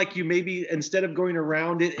feel like you maybe, instead of going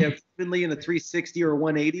around it evenly in a 360 or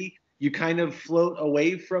 180, you kind of float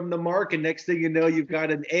away from the mark, and next thing you know, you've got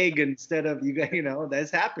an egg instead of, that's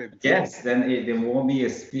happened. Yes, then it won't be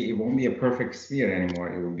it won't be a perfect sphere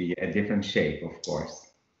anymore. It will be a different shape, of course.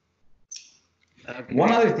 Okay.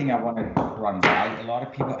 One other thing I want to run by, a lot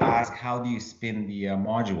of people ask, how do you spin the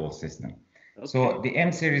module system? Okay. So the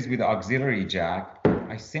M series with the auxiliary jack,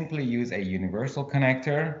 I simply use a universal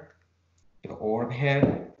connector, the orb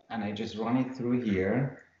head, and I just run it through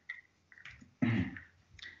here.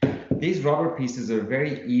 These rubber pieces are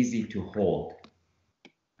very easy to hold,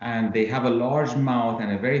 and they have a large mouth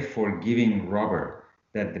and a very forgiving rubber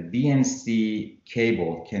that the BNC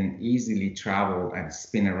cable can easily travel and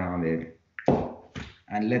spin around it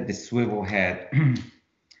and let the swivel head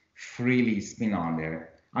freely spin on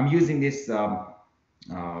there. I'm using this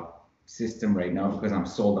system right now because I'm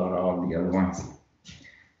sold out of all the other ones.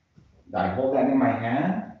 I hold that in my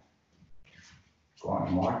hand, go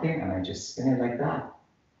on marking, and I just spin it like that.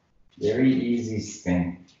 Very easy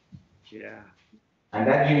spin. Yeah. And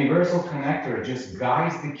that universal connector just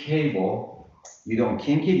guides the cable. You don't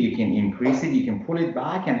kink it, you can increase it, you can pull it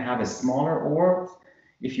back and have a smaller orb.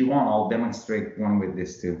 If you want, I'll demonstrate one with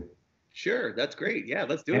this too. Sure, that's great. Yeah,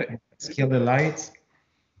 let's do it. Let's kill the lights.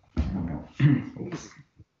 Oops.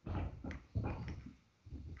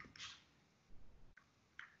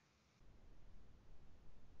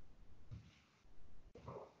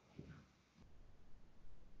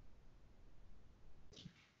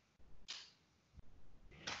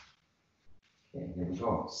 Okay, here we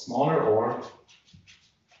go. Smaller orb.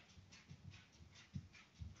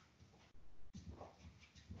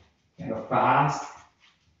 Kind of fast.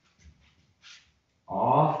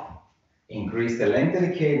 Off. Increase the length of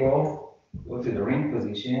the cable. Go to the ring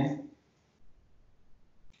position.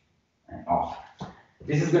 And off.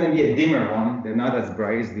 This is going to be a dimmer one. They're not as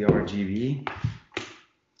bright as the RGB.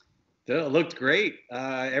 It looked great.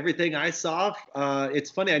 Everything I saw. It's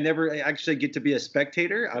funny. I never actually get to be a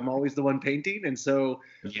spectator. I'm always the one painting, and so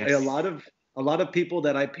Yes. a lot of people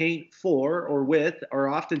that I paint for or with are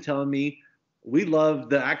often telling me we love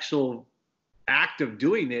the actual act of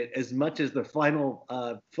doing it as much as the final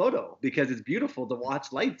photo, because it's beautiful to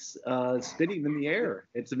watch lights spinning in the air.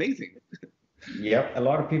 It's amazing. Yep, a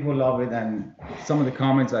lot of people love it, and some of the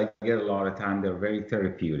comments I get a lot of time, they're very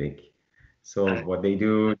therapeutic. So what they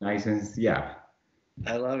do, nice and yeah.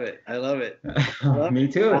 I love it. I love it. Me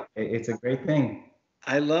too. It's a great thing.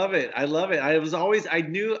 I love it. I love it. I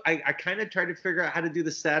knew, I kind of tried to figure out how to do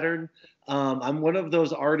the Saturn. I'm one of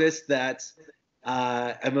those artists that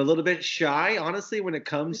I'm a little bit shy, honestly, when it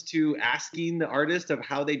comes to asking the artist of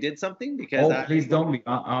how they did something, because please don't be.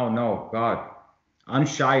 Oh no, God. I'm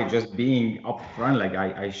shy just being up front. Like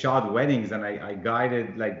I shot weddings and I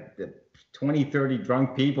guided like 20, 30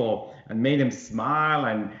 drunk people and made them smile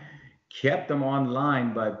and kept them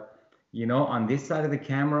online. But you know, on this side of the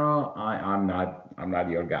camera, I'm not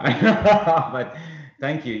your guy. But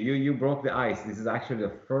thank you. You broke the ice. This is actually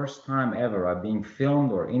the first time ever I've been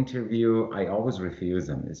filmed or interviewed. I always refuse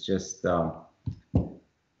them. It's just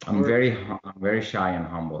I'm very shy and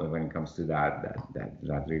humble when it comes to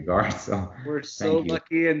that regard. So we're so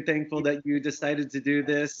lucky and thankful that you decided to do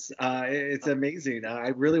this. It's amazing. I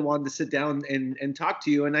really wanted to sit down and talk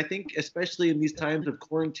to you. And I think especially in these times of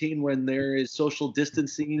quarantine, when there is social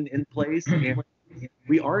distancing in place and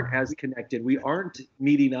we aren't as connected, we aren't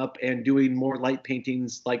meeting up and doing more light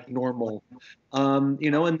paintings like normal,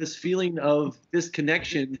 and this feeling of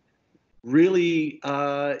disconnection really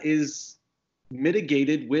is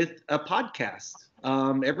mitigated with a podcast.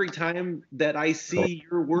 Every time that I see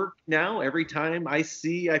your work now, every time I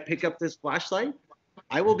pick up this flashlight,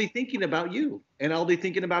 I will be thinking about you, and I'll be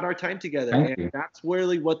thinking about our time together. And that's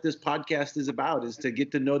really what this podcast is about, is to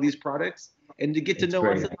get to know these products and to get to know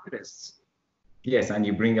us as artists. Yes, and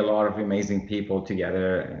you bring a lot of amazing people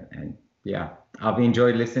together, and yeah, I've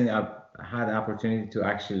enjoyed listening. I've had the opportunity to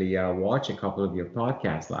actually watch a couple of your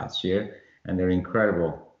podcasts last year, and they're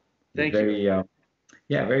incredible. Thank you.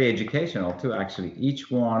 Very educational too. Actually, each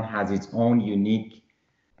one has its own unique,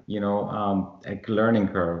 learning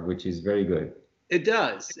curve, which is very good. It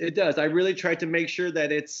does. It does. I really tried to make sure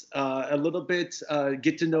that it's a little bit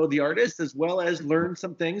get to know the artist as well as learn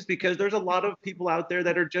some things, because there's a lot of people out there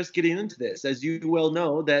that are just getting into this. As you well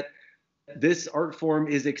know, that this art form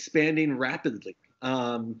is expanding rapidly.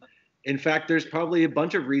 In fact, there's probably a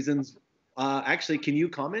bunch of reasons. Actually, can you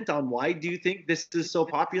comment on why do you think this is so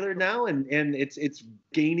popular now, and it's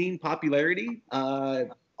gaining popularity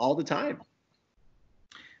all the time?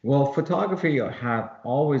 Well, photography have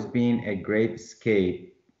always been a great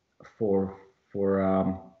escape for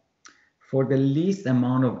the least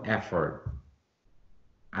amount of effort,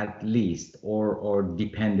 at least, or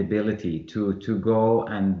dependability to go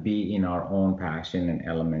and be in our own passion and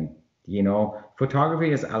element. Photography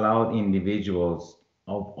has allowed individuals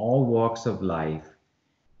of all walks of life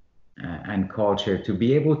and culture to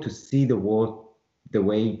be able to see the world the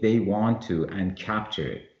way they want to and capture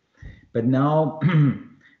it. But now,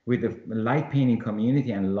 with the light painting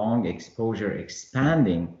community and long exposure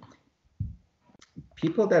expanding,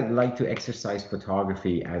 people that like to exercise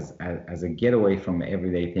photography as a getaway from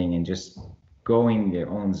everyday thing and just go in their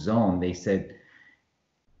own zone, they said,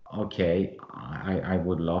 okay, I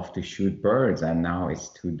would love to shoot birds, and now it's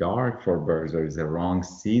too dark for birds, or it's the wrong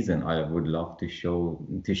season. I would love to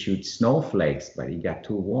shoot snowflakes, but it got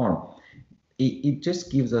too warm. It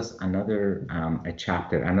just gives us another a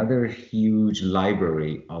chapter, another huge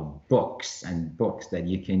library of books that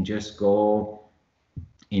you can just go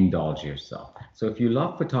indulge yourself. So if you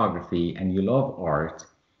love photography and you love art,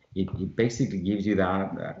 it basically gives you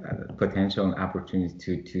that potential and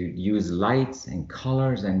opportunity to use lights and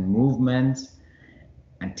colors and movements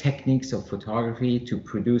and techniques of photography to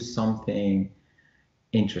produce something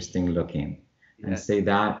interesting looking. Yes. And say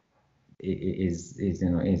that is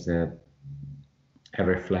a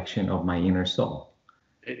reflection of my inner soul.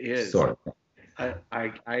 It is. Sort of.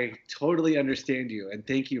 I totally understand you, and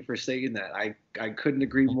thank you for saying that. I couldn't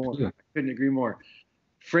agree more. I couldn't agree more.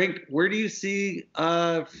 Frank, where do you see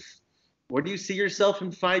yourself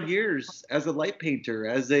in 5 years as a light painter,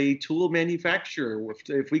 as a tool manufacturer?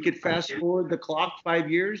 If we could fast forward the clock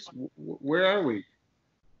 5 years, where are we?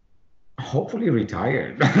 Hopefully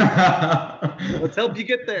retired. Let's help you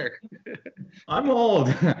get there. I'm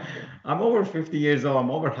old. I'm over 50 years old.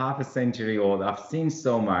 I'm over half a century old. I've seen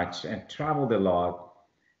so much and traveled a lot.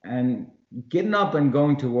 And getting up and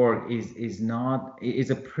going to work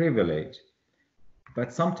is a privilege.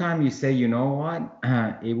 But sometimes you say, you know what?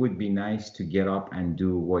 It would be nice to get up and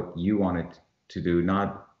do what you wanted to do,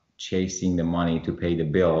 not chasing the money to pay the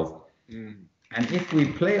bills. Mm. And if we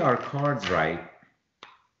play our cards right,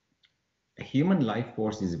 human life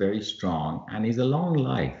force is very strong and is a long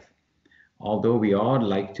life. Although we all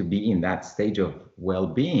like to be in that stage of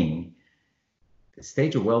well-being, the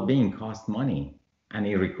stage of well-being costs money, and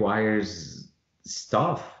it requires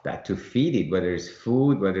stuff that to feed it, whether it's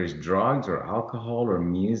food, whether it's drugs or alcohol or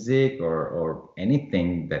music or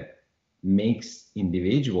anything that makes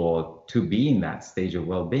individual to be in that stage of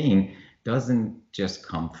well-being doesn't just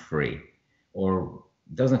come free or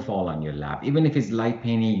doesn't fall on your lap. Even if it's light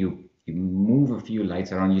painting, you move a few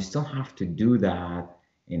lights around, you still have to do that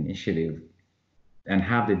initiative and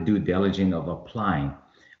have the due diligence of applying.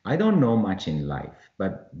 I don't know much in life,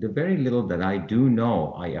 but the very little that I do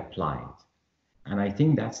know, I apply it. And I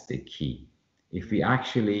think that's the key. If we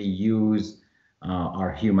actually use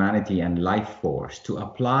our humanity and life force to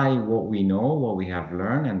apply what we know, what we have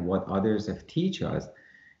learned, and what others have taught us,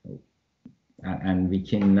 and we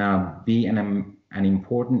can be an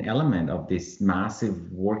important element of this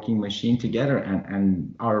massive working machine together,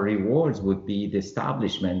 and our rewards would be the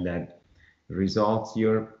establishment that results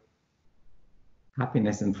your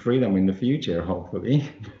happiness and freedom in the future, hopefully.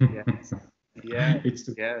 Yes. Yeah.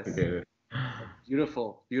 Yes.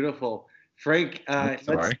 Beautiful, beautiful. Frank,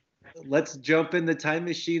 let's jump in the time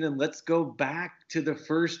machine and let's go back to the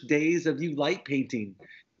first days of you light painting.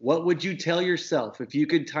 What would you tell yourself if you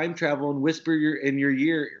could time travel and whisper in your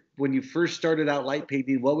ear when you first started out light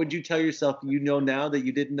painting? What would you tell yourself you know now that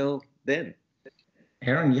you didn't know then?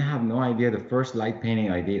 Aaron, you have no idea. The first light painting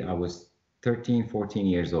I did, I was 13, 14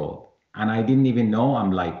 years old. And I didn't even know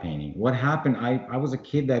I'm light painting. What happened, I was a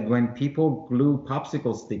kid that when people glue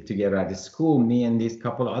popsicle stick together at the school, me and these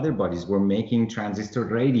couple of other buddies were making transistor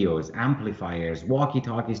radios, amplifiers,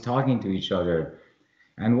 walkie-talkies, talking to each other.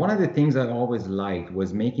 And one of the things I always liked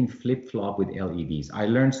was making flip-flop with LEDs. I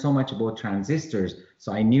learned so much about transistors,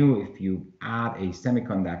 so I knew if you add a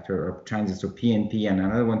semiconductor or transistor PNP and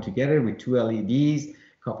another one together with two LEDs, a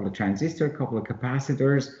couple of transistors, a couple of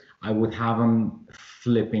capacitors, I would have them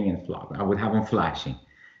flipping and flopping. I would have them flashing.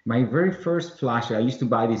 My very first flasher, I used to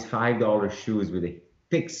buy these $5 shoes with a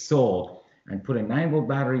thick sole and put a 9-volt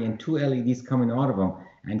battery and two LEDs coming out of them.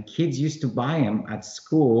 And kids used to buy them at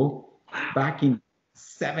school back in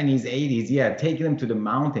 70s, 80s. Yeah, taking them to the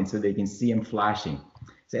mountain so they can see them flashing.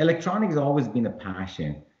 So electronics has always been a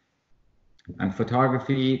passion. And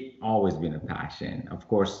photography, always been a passion. Of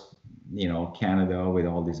course, you know, Canada with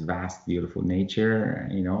all this vast, beautiful nature,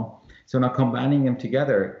 you know. So now combining them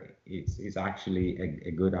together is actually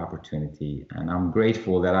a good opportunity. And I'm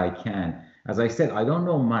grateful that I can. As I said, I don't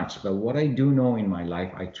know much, but what I do know in my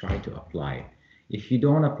life, I try to apply. If you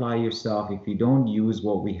don't apply yourself, if you don't use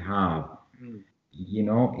what we have, you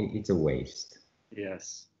know, it's a waste.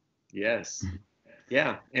 Yes. Yes.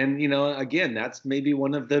 Yeah. And, you know, again, that's maybe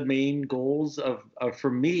one of the main goals of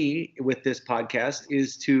for me with this podcast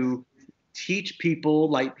is to teach people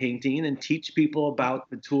light painting and teach people about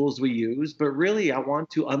the tools we use. But really, I want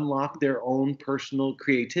to unlock their own personal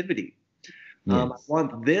creativity. Yes. I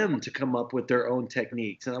want them to come up with their own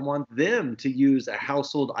techniques, and I want them to use a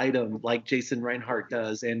household item like Jason Reinhardt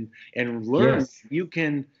does and learn. Yes. You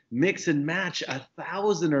can mix and match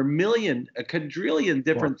 1,000 or million, a quadrillion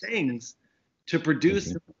different things to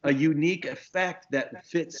produce a unique effect that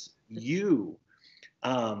fits you.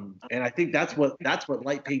 And I think that's what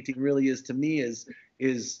light painting really is to me,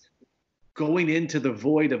 is going into the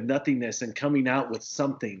void of nothingness and coming out with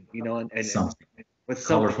something, you know, and something with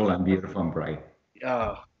colorful and beautiful and bright.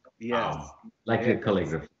 Oh, yes. Like your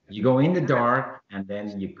calligraphy. You go in the dark and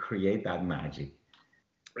then you create that magic.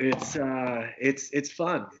 It's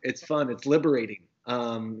fun. It's fun. It's liberating.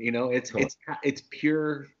 You know, it's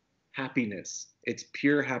pure happiness. It's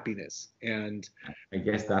pure happiness. And I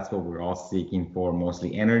guess that's what we're all seeking for,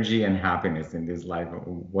 mostly energy and happiness in this life.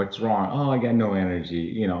 What's wrong? Oh, I got no energy.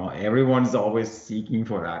 You know, everyone's always seeking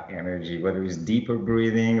for that energy, whether it's deeper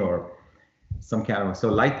breathing or some kind of, so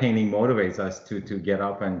light painting motivates us to get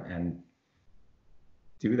up and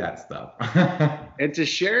do that stuff. And to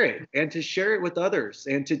share it with others,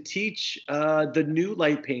 and to teach the new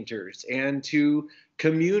light painters, and to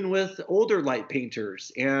commune with older light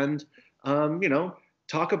painters, and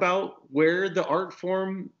talk about where the art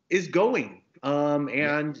form is going.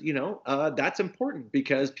 That's important,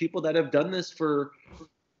 because people that have done this for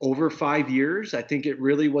over 5 years, I think it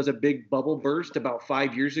really was a big bubble burst about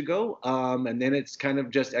 5 years ago, and then it's kind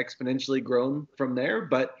of just exponentially grown from there.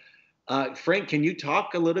 But Frank, can you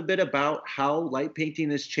talk a little bit about how light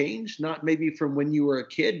painting has changed? Not maybe from when you were a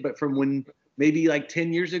kid, but from when maybe like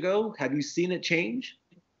 10 years ago. Have you seen it change?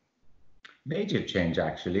 Major change,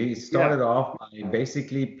 actually. It started off by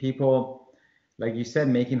basically people, like you said,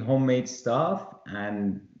 making homemade stuff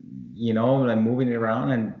and, like moving it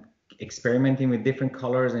around and experimenting with different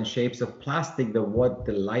colors and shapes of plastic, what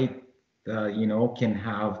the light, can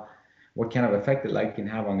have, what kind of effect the light can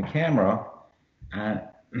have on the camera. And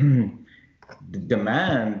the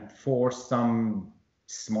demand for some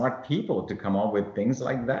smart people to come up with things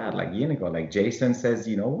like that, like Jason says,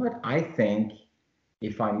 you know what, I think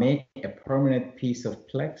if I make a permanent piece of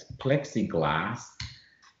plexiglass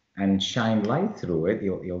and shine light through it,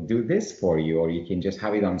 you'll do this for you. Or you can just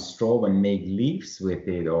have it on strobe and make leaves with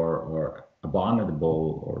it, or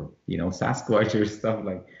abominable, or Sasquatch or stuff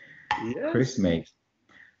like Chris makes.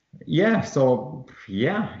 So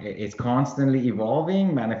it's constantly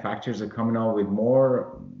evolving. Manufacturers are coming out with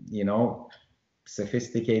more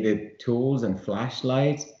sophisticated tools and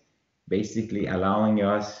flashlights, basically allowing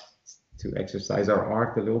us to exercise our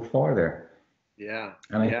art a little farther.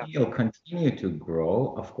 And I think it'll continue to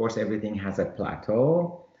grow. Of course, everything has a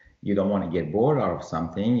plateau. You don't want to get bored out of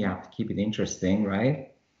something. You have to keep it interesting,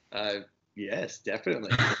 right? Yes,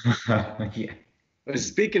 definitely.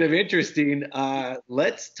 Speaking of interesting,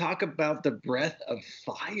 let's talk about the breath of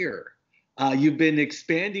fire. You've been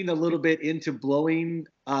expanding a little bit into blowing,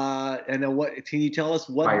 and what can you tell us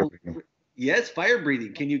what? Fire breathing. Yes, fire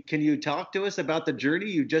breathing. Can you talk to us about the journey?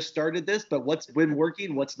 You just started this, but what's been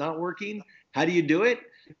working? What's not working? How do you do it?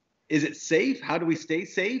 Is it safe? How do we stay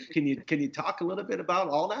safe? Can you talk a little bit about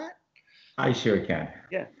all that? I sure can.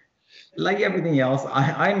 Yeah. Like everything else,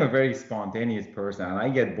 I'm a very spontaneous person, and I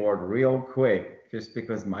get bored real quick just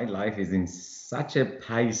because my life is in such a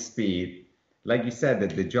high speed. Like you said,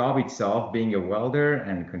 that the job itself, being a welder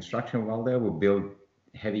and construction welder, we build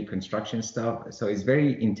heavy construction stuff. So it's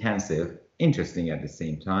very intensive, interesting at the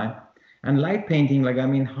same time. And light painting,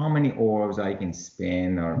 how many orbs I can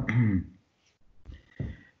spin, or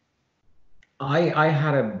I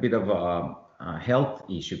had a bit of a health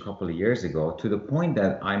issue a couple of years ago, to the point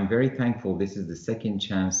that I'm very thankful this is the second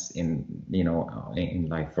chance in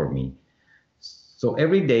life for me. So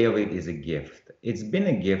every day of it is a gift. It's been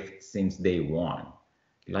a gift since day one.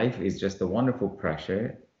 Life is just a wonderful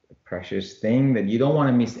precious thing that you don't want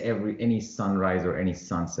to miss any sunrise or any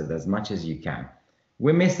sunset as much as you can.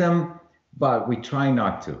 We miss them, but we try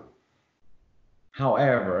not to.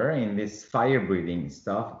 However, in this fire breathing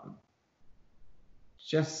stuff,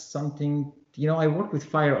 just something, I work with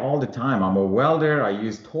fire all the time. I'm a welder. I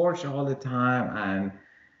use torch all the time. And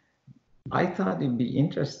I thought it'd be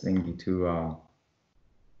interesting to,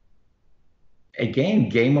 again,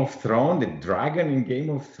 Game of Thrones, the dragon in Game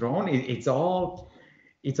of Thrones, it's all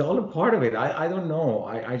a part of it. I don't know.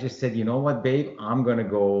 I just said, you know what, babe, I'm going to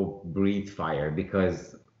go breathe fire,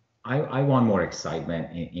 because I want more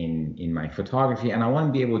excitement in my photography, and I want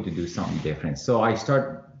to be able to do something different. So I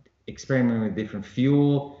start experimenting with different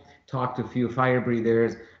fuel, talk to a few fire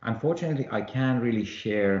breathers. Unfortunately, I can't really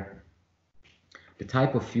share the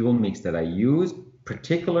type of fuel mix that I use,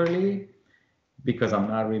 particularly because I'm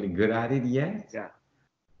not really good at it yet. Yeah.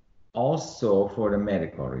 Also for the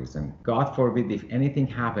medical reason. God forbid, if anything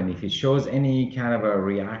happened, if it shows any kind of a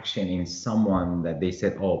reaction in someone that they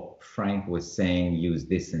said, oh, Frank was saying use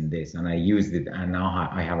this and this, and I used it, and now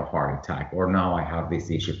I have a heart attack, or now I have this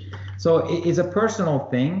issue. So it's a personal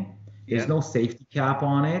thing. There's no safety cap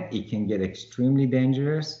on it. It can get extremely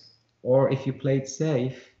dangerous. Or if you play it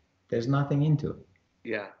safe, there's nothing into it.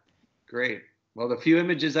 Yeah, great. Well, the few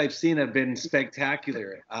images I've seen have been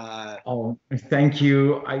spectacular. Oh, thank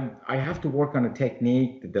you. I have to work on a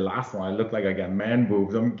technique. The last one, I look like I got man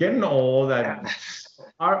boobs. I'm getting old.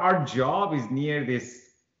 Our job is near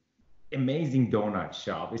this amazing donut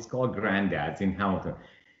shop. It's called Granddad's in Hamilton.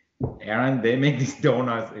 Aaron, they make these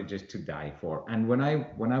donuts just to die for. And when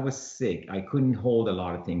I was sick, I couldn't hold a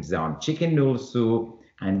lot of things down. Chicken noodle soup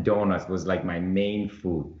and donuts was like my main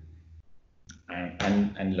food.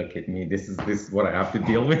 And look at me. This is what I have to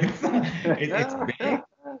deal with. It's big.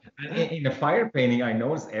 And in the fire painting, I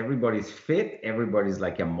noticed everybody's fit. Everybody's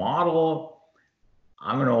like a model.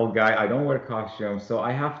 I'm an old guy. I don't wear costumes, so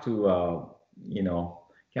I have to,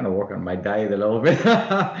 kind of work on my diet a little bit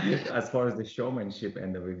as far as the showmanship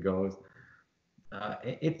end of it goes.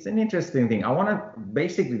 It's an interesting thing. I want to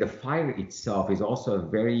basically the fire itself is also a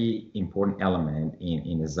very important element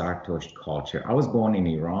in the Zarathustra culture. I was born in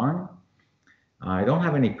Iran. I don't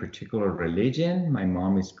have any particular religion. My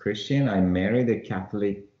mom is Christian. I married a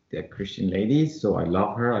Catholic Christian lady, so I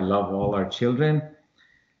love her. I love all our children.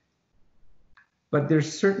 But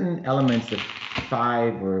there's certain elements that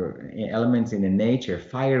five or elements in the nature,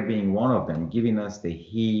 fire being one of them, giving us the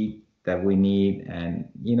heat that we need. And,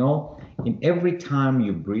 in every time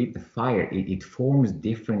you breathe the fire, it forms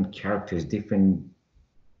different characters,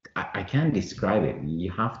 I can't describe it.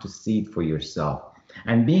 You have to see it for yourself.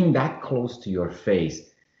 And being that close to your face,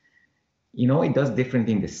 it does different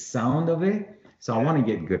in the sound of it. So I want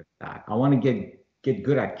to get good at that. I want to get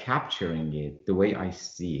good at capturing it the way I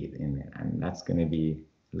see it in it, and that's going to be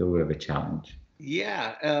a little bit of a challenge.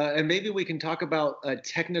 Yeah, and maybe we can talk about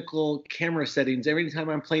technical camera settings. Every time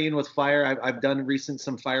I'm playing with fire, I've done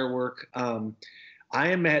some firework. I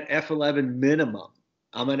am at f11 minimum.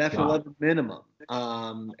 I'm at f11 minimum,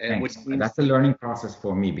 and which means that's a learning process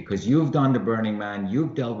for me because you've done the Burning Man,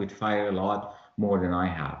 you've dealt with fire a lot more than I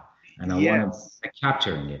have, and I want to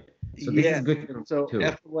capturing it. So this is good so too.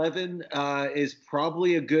 F11 is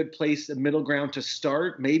probably a good place, a middle ground to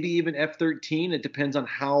start. Maybe even F13. It depends on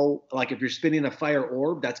how, like if you're spinning a fire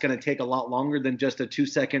orb, that's going to take a lot longer than just a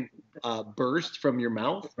 2-second burst from your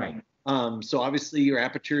mouth. Right. So obviously your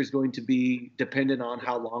aperture is going to be dependent on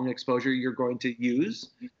how long exposure you're going to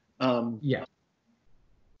use. Yeah.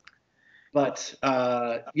 But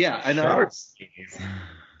I know.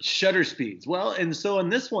 Shutter speeds. Well, and so in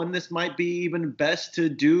this one, this might be even best to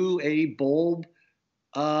do a bulb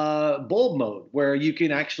mode where you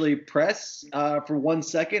can actually press for 1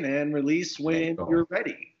 second and release when you're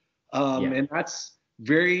ready. And that's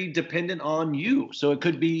very dependent on you. So it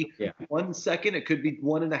could be 1 second, it could be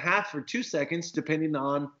 1.5 or 2 seconds, depending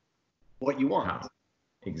on what you want.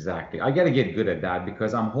 Exactly. I got to get good at that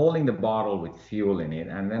because I'm holding the bottle with fuel in it,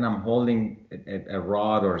 and then I'm holding a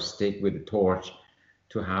rod or a stick with a torch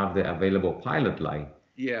to have the available pilot light.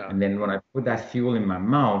 Yeah. And then when I put that fuel in my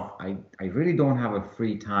mouth, I really don't have a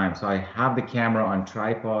free time. So I have the camera on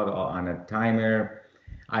tripod or on a timer.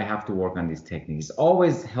 I have to work on these techniques. It's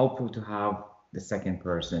always helpful to have the second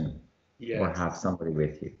person or have somebody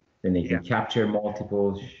with you. Then they can capture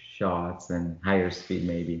multiple shots and higher speed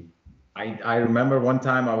maybe. I remember one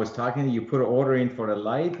time I was talking to you, put an order in for the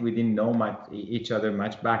light. We didn't know each other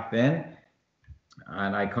much back then.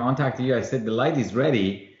 And I contacted you. I said, the light is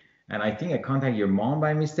ready. And I think I contacted your mom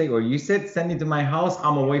by mistake, or you said, send it to my house.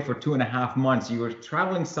 I'm away for 2.5 months. You were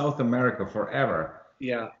traveling South America forever.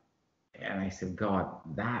 Yeah. And I said, God,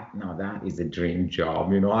 that is a dream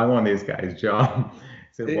job. I want this guy's job. I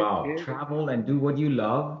said, wow, travel and do what you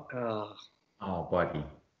love. Oh, buddy.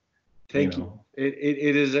 Thank you.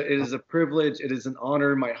 It is a privilege. It is an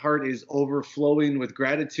honor. My heart is overflowing with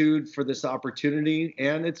gratitude for this opportunity.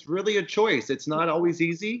 And it's really a choice. It's not always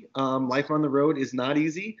easy. Life on the road is not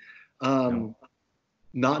easy.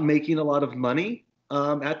 Not making a lot of money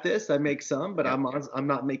at this. I make some, but I'm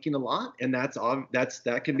not making a lot. And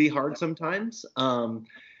that can be hard sometimes.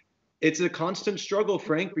 It's a constant struggle,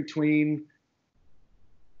 Frank, between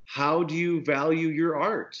how do you value your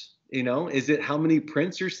art? Is it how many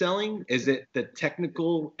prints you're selling? Is it the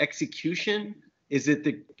technical execution? Is it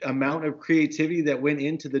the amount of creativity that went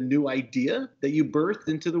into the new idea that you birthed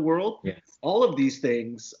into the world? Yes. All of these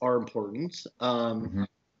things are important. And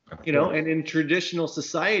in traditional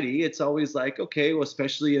society, it's always like, okay, well,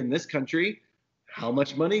 especially in this country, how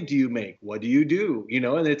much money do you make? What do you do?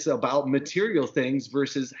 And it's about material things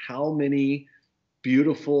versus how many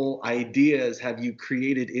beautiful ideas have you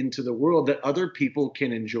created into the world that other people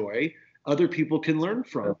can enjoy, other people can learn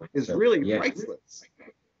from. Is really priceless.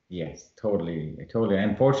 Yes, totally.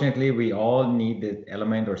 Unfortunately, we all need the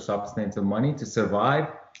element or substance of money to survive.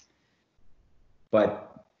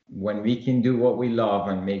 But when we can do what we love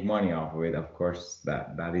and make money off of it, of course,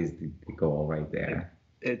 that is the goal right there.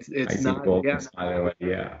 It's not.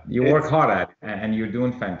 You work hard at it, and you're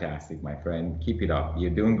doing fantastic, my friend. Keep it up.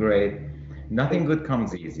 You're doing great. Nothing good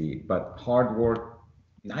comes easy, but hard work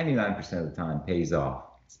 99% of the time pays off,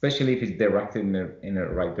 especially if it's directed in the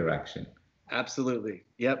right direction. Absolutely.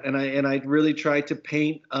 Yep. And I really try to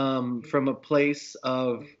paint from a place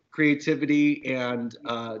of creativity and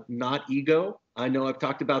not ego. I know I've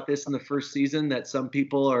talked about this in the first season that some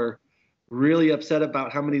people are really upset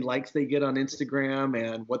about how many likes they get on Instagram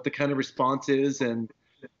and what the kind of response is. And,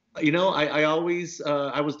 I always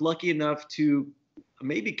I was lucky enough to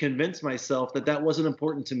maybe convince myself that that wasn't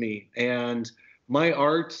important to me. And my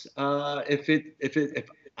art, if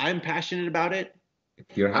I'm passionate about it,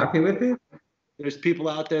 If you're happy with it, there's people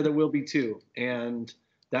out there that will be too, and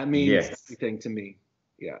that means yes. everything to me.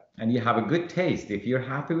 Yeah. And you have a good taste. If you're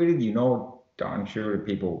happy with it, you know darn sure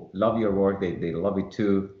people love your work. They love it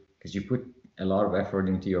too because you put a lot of effort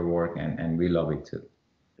into your work, and we love it too.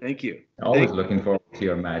 Thank you. Always looking forward to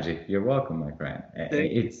your magic. You're welcome, my friend.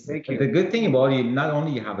 Thank you. The good thing about you, not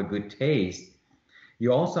only you have a good taste,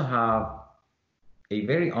 you also have a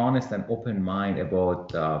very honest and open mind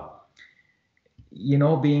about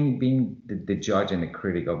being the judge and the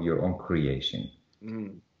critic of your own creation.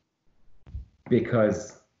 Mm.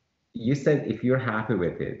 Because you said if you're happy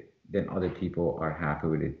with it, then other people are happy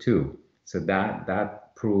with it too. So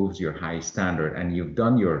that proves your high standard, and you've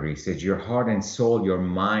done your research. Your heart and soul, your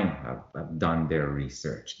mind have done their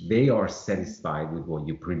research. They are satisfied with what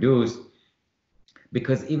you produce.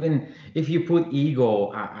 Because even if you put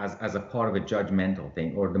ego as a part of a judgmental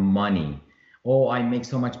thing, or the money, oh, I make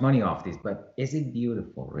so much money off this, but is it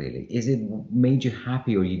beautiful really? Is it made you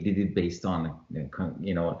happy, or you did it based on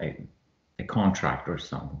a contract or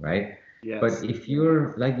something, right? Yes. But if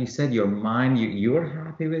you're, like you said, your mind, you're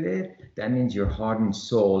happy with it, that means your heart and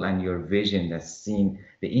soul and your vision that's seen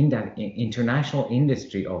in that international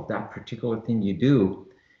industry of that particular thing you do.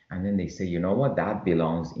 And then they say, you know what, that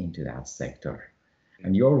belongs into that sector.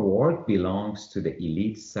 And your work belongs to the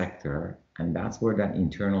elite sector, and that's where that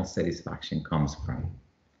internal satisfaction comes from.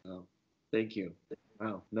 Oh, thank you.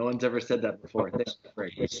 Wow, no one's ever said that before.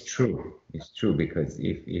 It's true. It's true, because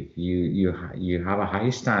if you have a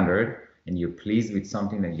high standard and you're pleased with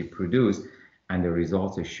something that you produce, and the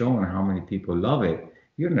results are shown how many people love it,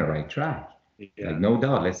 you're on the right track. Yeah. Like, no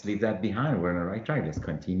doubt. Let's leave that behind. We're on the right track. Let's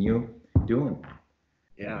continue doing that.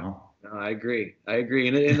 Yeah. You know? No, I agree.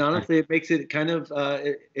 And honestly, it makes it kind of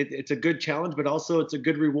it's a good challenge, but also it's a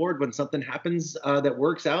good reward when something happens that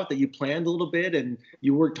works out, that you planned a little bit and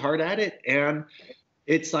you worked hard at it, and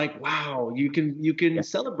it's like, wow, you can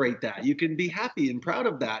celebrate that. You can be happy and proud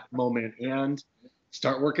of that moment and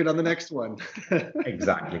start working on the next one.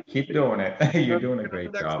 Exactly. Keep doing it. You're doing a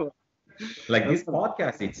great job. Like this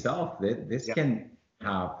podcast itself, this can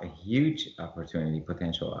have a huge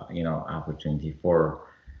potential opportunity for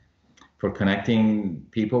connecting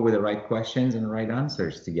people with the right questions and the right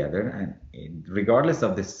answers together. And regardless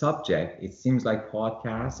of the subject, it seems like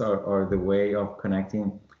podcasts are the way of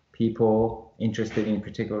connecting people interested in a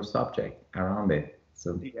particular subject around it.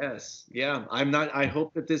 So yes, yeah, I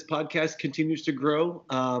hope that this podcast continues to grow.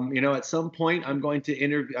 At some point I'm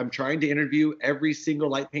trying to interview every single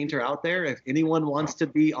light painter out there. If anyone wants to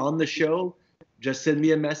be on the show, just send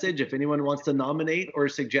me a message. If anyone wants to nominate or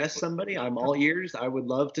suggest somebody, I'm all ears. I would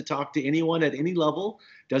love to talk to anyone at any level.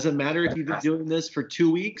 Doesn't matter if you've been doing this for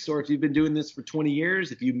 2 weeks or if you've been doing this for 20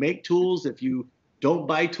 years. If you make tools, if you don't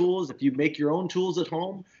buy tools, if you make your own tools at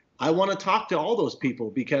home, I want to talk to all those people,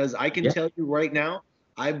 because I can tell you right now,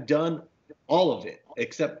 I've done all of it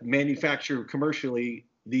except manufacture commercially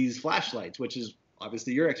these flashlights, which is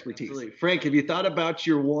obviously your expertise. Absolutely. Frank, have you thought about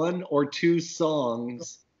your 1 or 2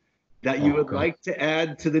 songs that you would like to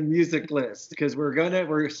add to the music list? Because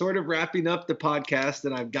we're sort of wrapping up the podcast,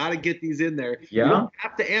 and I've got to get these in there. Yeah. You don't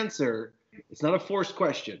have to answer. It's not a forced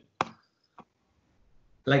question.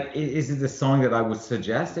 Like, is it the song that I would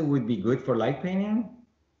suggest it would be good for light painting?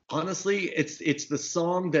 Honestly, it's the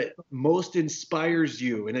song that most inspires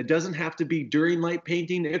you, and it doesn't have to be during light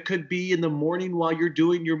painting. It could be in the morning while you're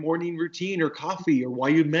doing your morning routine or coffee, or while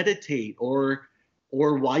you meditate, or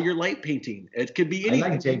while you're light painting. It could be anything. I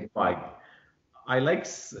like Jake Bug. I like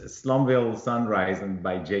Slumville Sunrise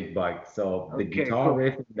by Jake Bug. So the guitar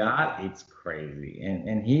riff, it's crazy.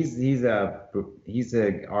 And he's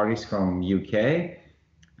a artist from UK.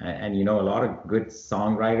 And a lot of good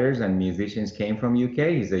songwriters and musicians came from UK.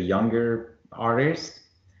 He's a younger artist,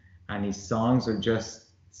 and his songs are just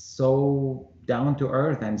so down to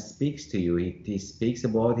earth and speaks to you. He speaks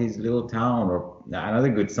about his little town. Or another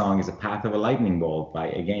good song is "A Path of a Lightning Bolt" by,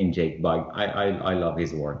 again, Jake Bug. I love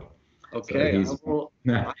his work. Okay. So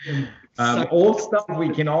old stuff, we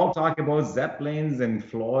can all talk about Zeppelins and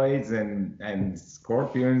Floyds and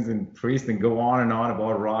Scorpions and Priest and go on and on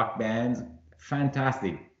about rock bands.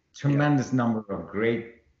 Fantastic. Tremendous number of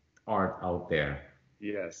great art out there.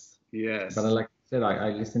 Yes. But like I said, I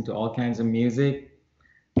listen to all kinds of music,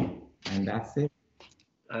 and that's it.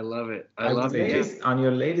 I love it. I love it. On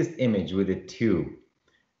your latest image with the tube,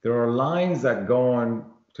 there are lines that go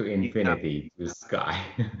on to infinity, to the sky.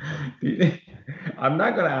 I'm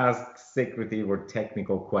not going to ask secretive or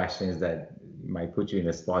technical questions that might put you in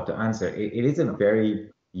a spot to answer. It is a very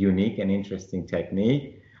unique and interesting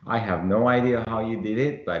technique. I have no idea how you did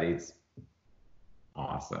it, but it's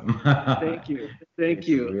awesome. Thank you. Thank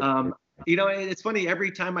you. You know, it's funny,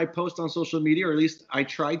 every time I post on social media, or at least I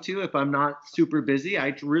try to, if I'm not super busy,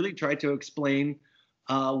 I really try to explain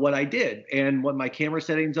what I did and what my camera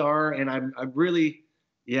settings are. And I'm really,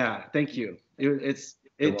 yeah, thank you.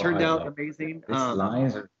 It turned out amazing. These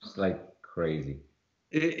lines are just like crazy.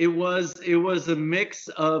 It was a mix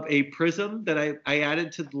of a prism that I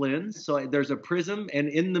added to the lens. So there's a prism, and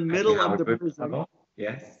in the middle of the prism,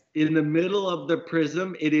 yes, in the middle of the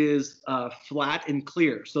prism, it is flat and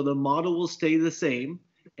clear. So the model will stay the same,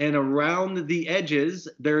 and around the edges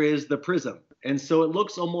there is the prism, and so it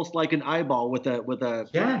looks almost like an eyeball with a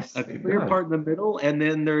clear part in the middle, and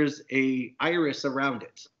then there's a iris around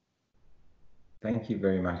it. Thank you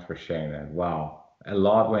very much for sharing that. Wow. A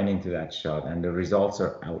lot went into that shot, and the results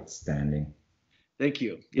are outstanding. Thank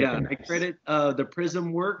you. Yeah, nice. I credit the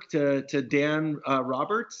prism work to Dan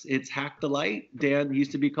Roberts. It's Hack the Light. Dan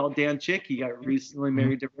used to be called Dan Chick. He got recently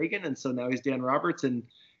married to Reagan, and so now he's Dan Roberts. And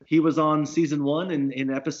he was on season 1, and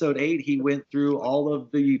in episode 8, he went through all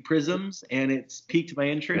of the prisms, and it's piqued my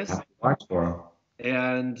interest. Watch for him.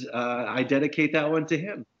 And I dedicate that one to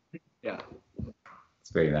him. Yeah.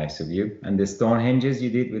 It's very nice of you. And the stone hinges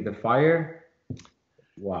you did with the fire.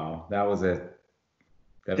 Wow, that was a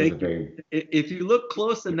very. If you look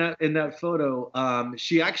close in that photo,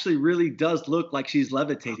 she actually really does look like she's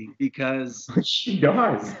levitating, because she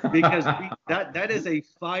does. Because that is a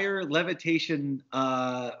fire levitation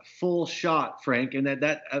full shot, Frank, and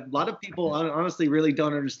that a lot of people honestly really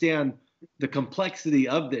don't understand the complexity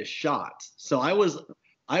of this shot. So I was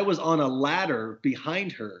on a ladder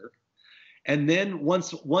behind her. And then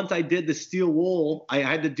once I did the steel wool, I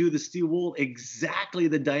had to do the steel wool exactly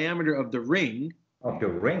the diameter of the ring. Of the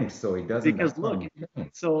ring, so it doesn't. Because look,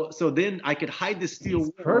 so then I could hide the steel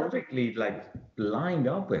wool. Perfectly like lined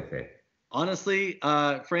up with it. Honestly,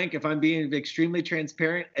 Frank, if I'm being extremely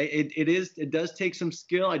transparent, it does take some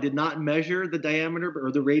skill. I did not measure the diameter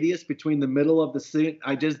or the radius between the middle of the suit.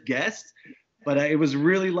 I just guessed. But it was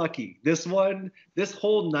really lucky. This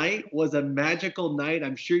whole night was a magical night.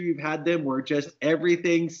 I'm sure you've had them where just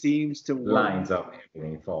everything seems to work. Lines up,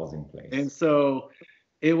 everything falls in place. And so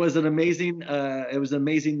it was an amazing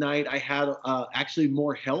night. I had actually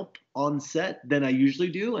more help on set than I usually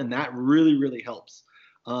do, and that really, really helps.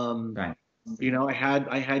 Right. You know, I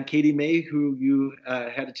had Katie May, who you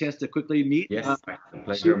had a chance to quickly meet. Yes, I had the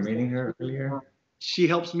pleasure of meeting her earlier. She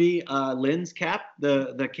helps me lens cap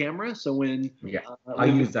the camera. So when I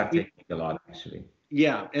use that technique a lot, actually.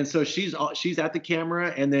 Yeah, and so she's at the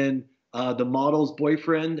camera, and then the model's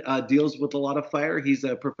boyfriend deals with a lot of fire. He's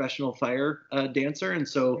a professional fire dancer, and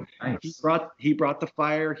so nice. he brought the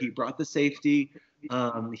fire, he brought the safety.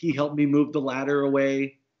 He helped me move the ladder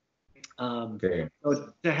away. So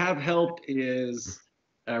to have help is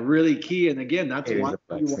really key, and again, that's why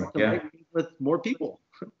we want to work with more people.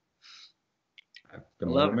 The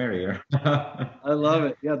more the merrier. I love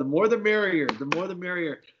it. Yeah, the more the merrier. The more the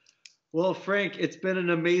merrier. Well, Frank, it's been an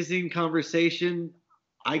amazing conversation.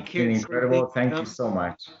 It's been incredible. Thank you so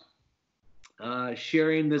much.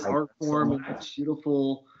 Sharing this art form and this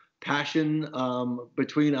beautiful passion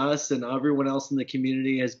between us and everyone else in the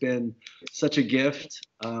community has been such a gift.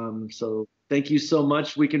 So thank you so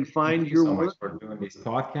much. We can find your work. Thank you so much for doing this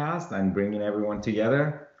podcast and bringing everyone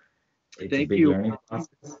together. It's a big learning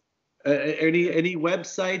process. Any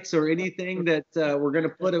websites or anything that we're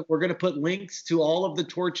gonna put links to all of the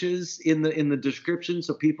torches in the description,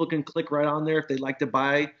 so people can click right on there if they'd like to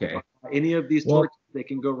buy any of these torches. They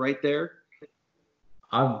can go right there.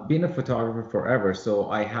 I've been a photographer forever, so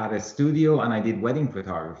I had a studio and I did wedding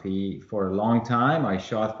photography for a long time. I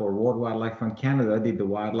shot for World Wildlife Fund Canada, did the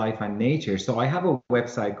wildlife and nature. So I have a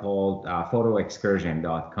website called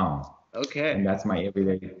photoexcursion.com. Okay. And that's my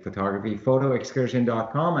everyday photography,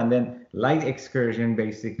 photoexcursion.com. And then light excursion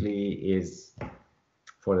basically is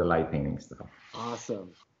for the light painting stuff.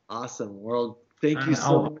 Awesome. Well, thank you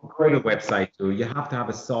so much. For the website too. You have to have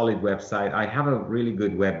a solid website. I have a really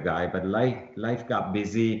good web guy, but life got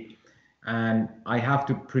busy, and I have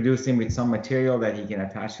to produce him with some material that he can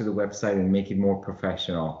attach to the website and make it more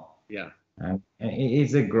professional. Yeah. And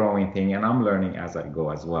it's a growing thing, and I'm learning as I go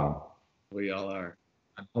as well. We all are.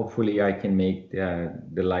 Hopefully I can make the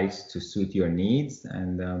lights to suit your needs,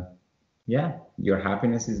 and your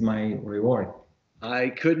happiness is my reward. I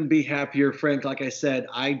couldn't be happier, Frank. Like I said,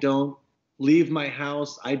 I don't leave my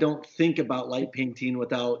house. I don't think about light painting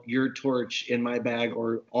without your torch in my bag,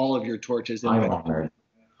 or all of your torches in my bag.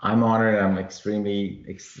 I'm honored. I'm extremely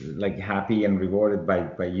happy and rewarded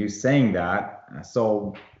by you saying that.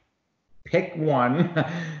 So pick one.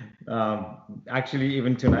 Actually,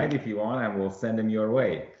 even tonight, if you want, and we'll send them your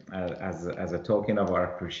way as a token of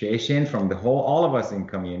our appreciation from all of us in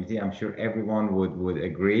community. I'm sure everyone would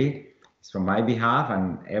agree. It's from my behalf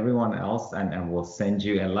and everyone else, and we'll send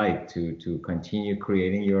you a light to continue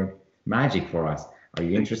creating your magic for us. Are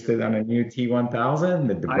you interested on a new T1000,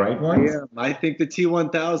 the bright ones? I think the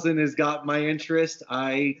T1000 has got my interest.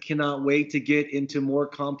 I cannot wait to get into more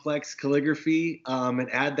complex calligraphy and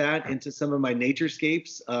add that into some of my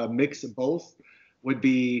naturescapes. Mix of both would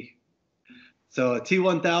be, so a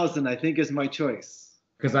T1000 I think is my choice.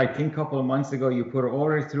 Because I think a couple of months ago you put an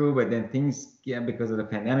order through, but then things, because of the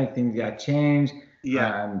pandemic, things got changed.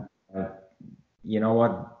 Yeah. And you know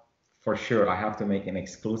what? For sure, I have to make an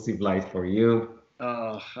exclusive light for you.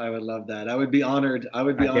 Oh, I would love that. I would be honored. I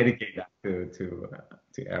would be honored. Dedicate that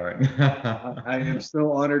to Aaron. I am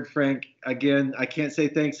so honored, Frank. Again, I can't say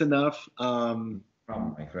thanks enough.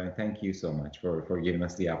 My friend, thank you so much for giving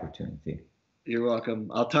us the opportunity. You're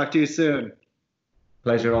welcome. I'll talk to you soon.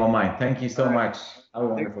 Pleasure all mine. Thank you so much. Have a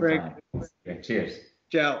wonderful Thanks, time. Yeah, cheers.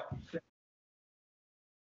 Ciao.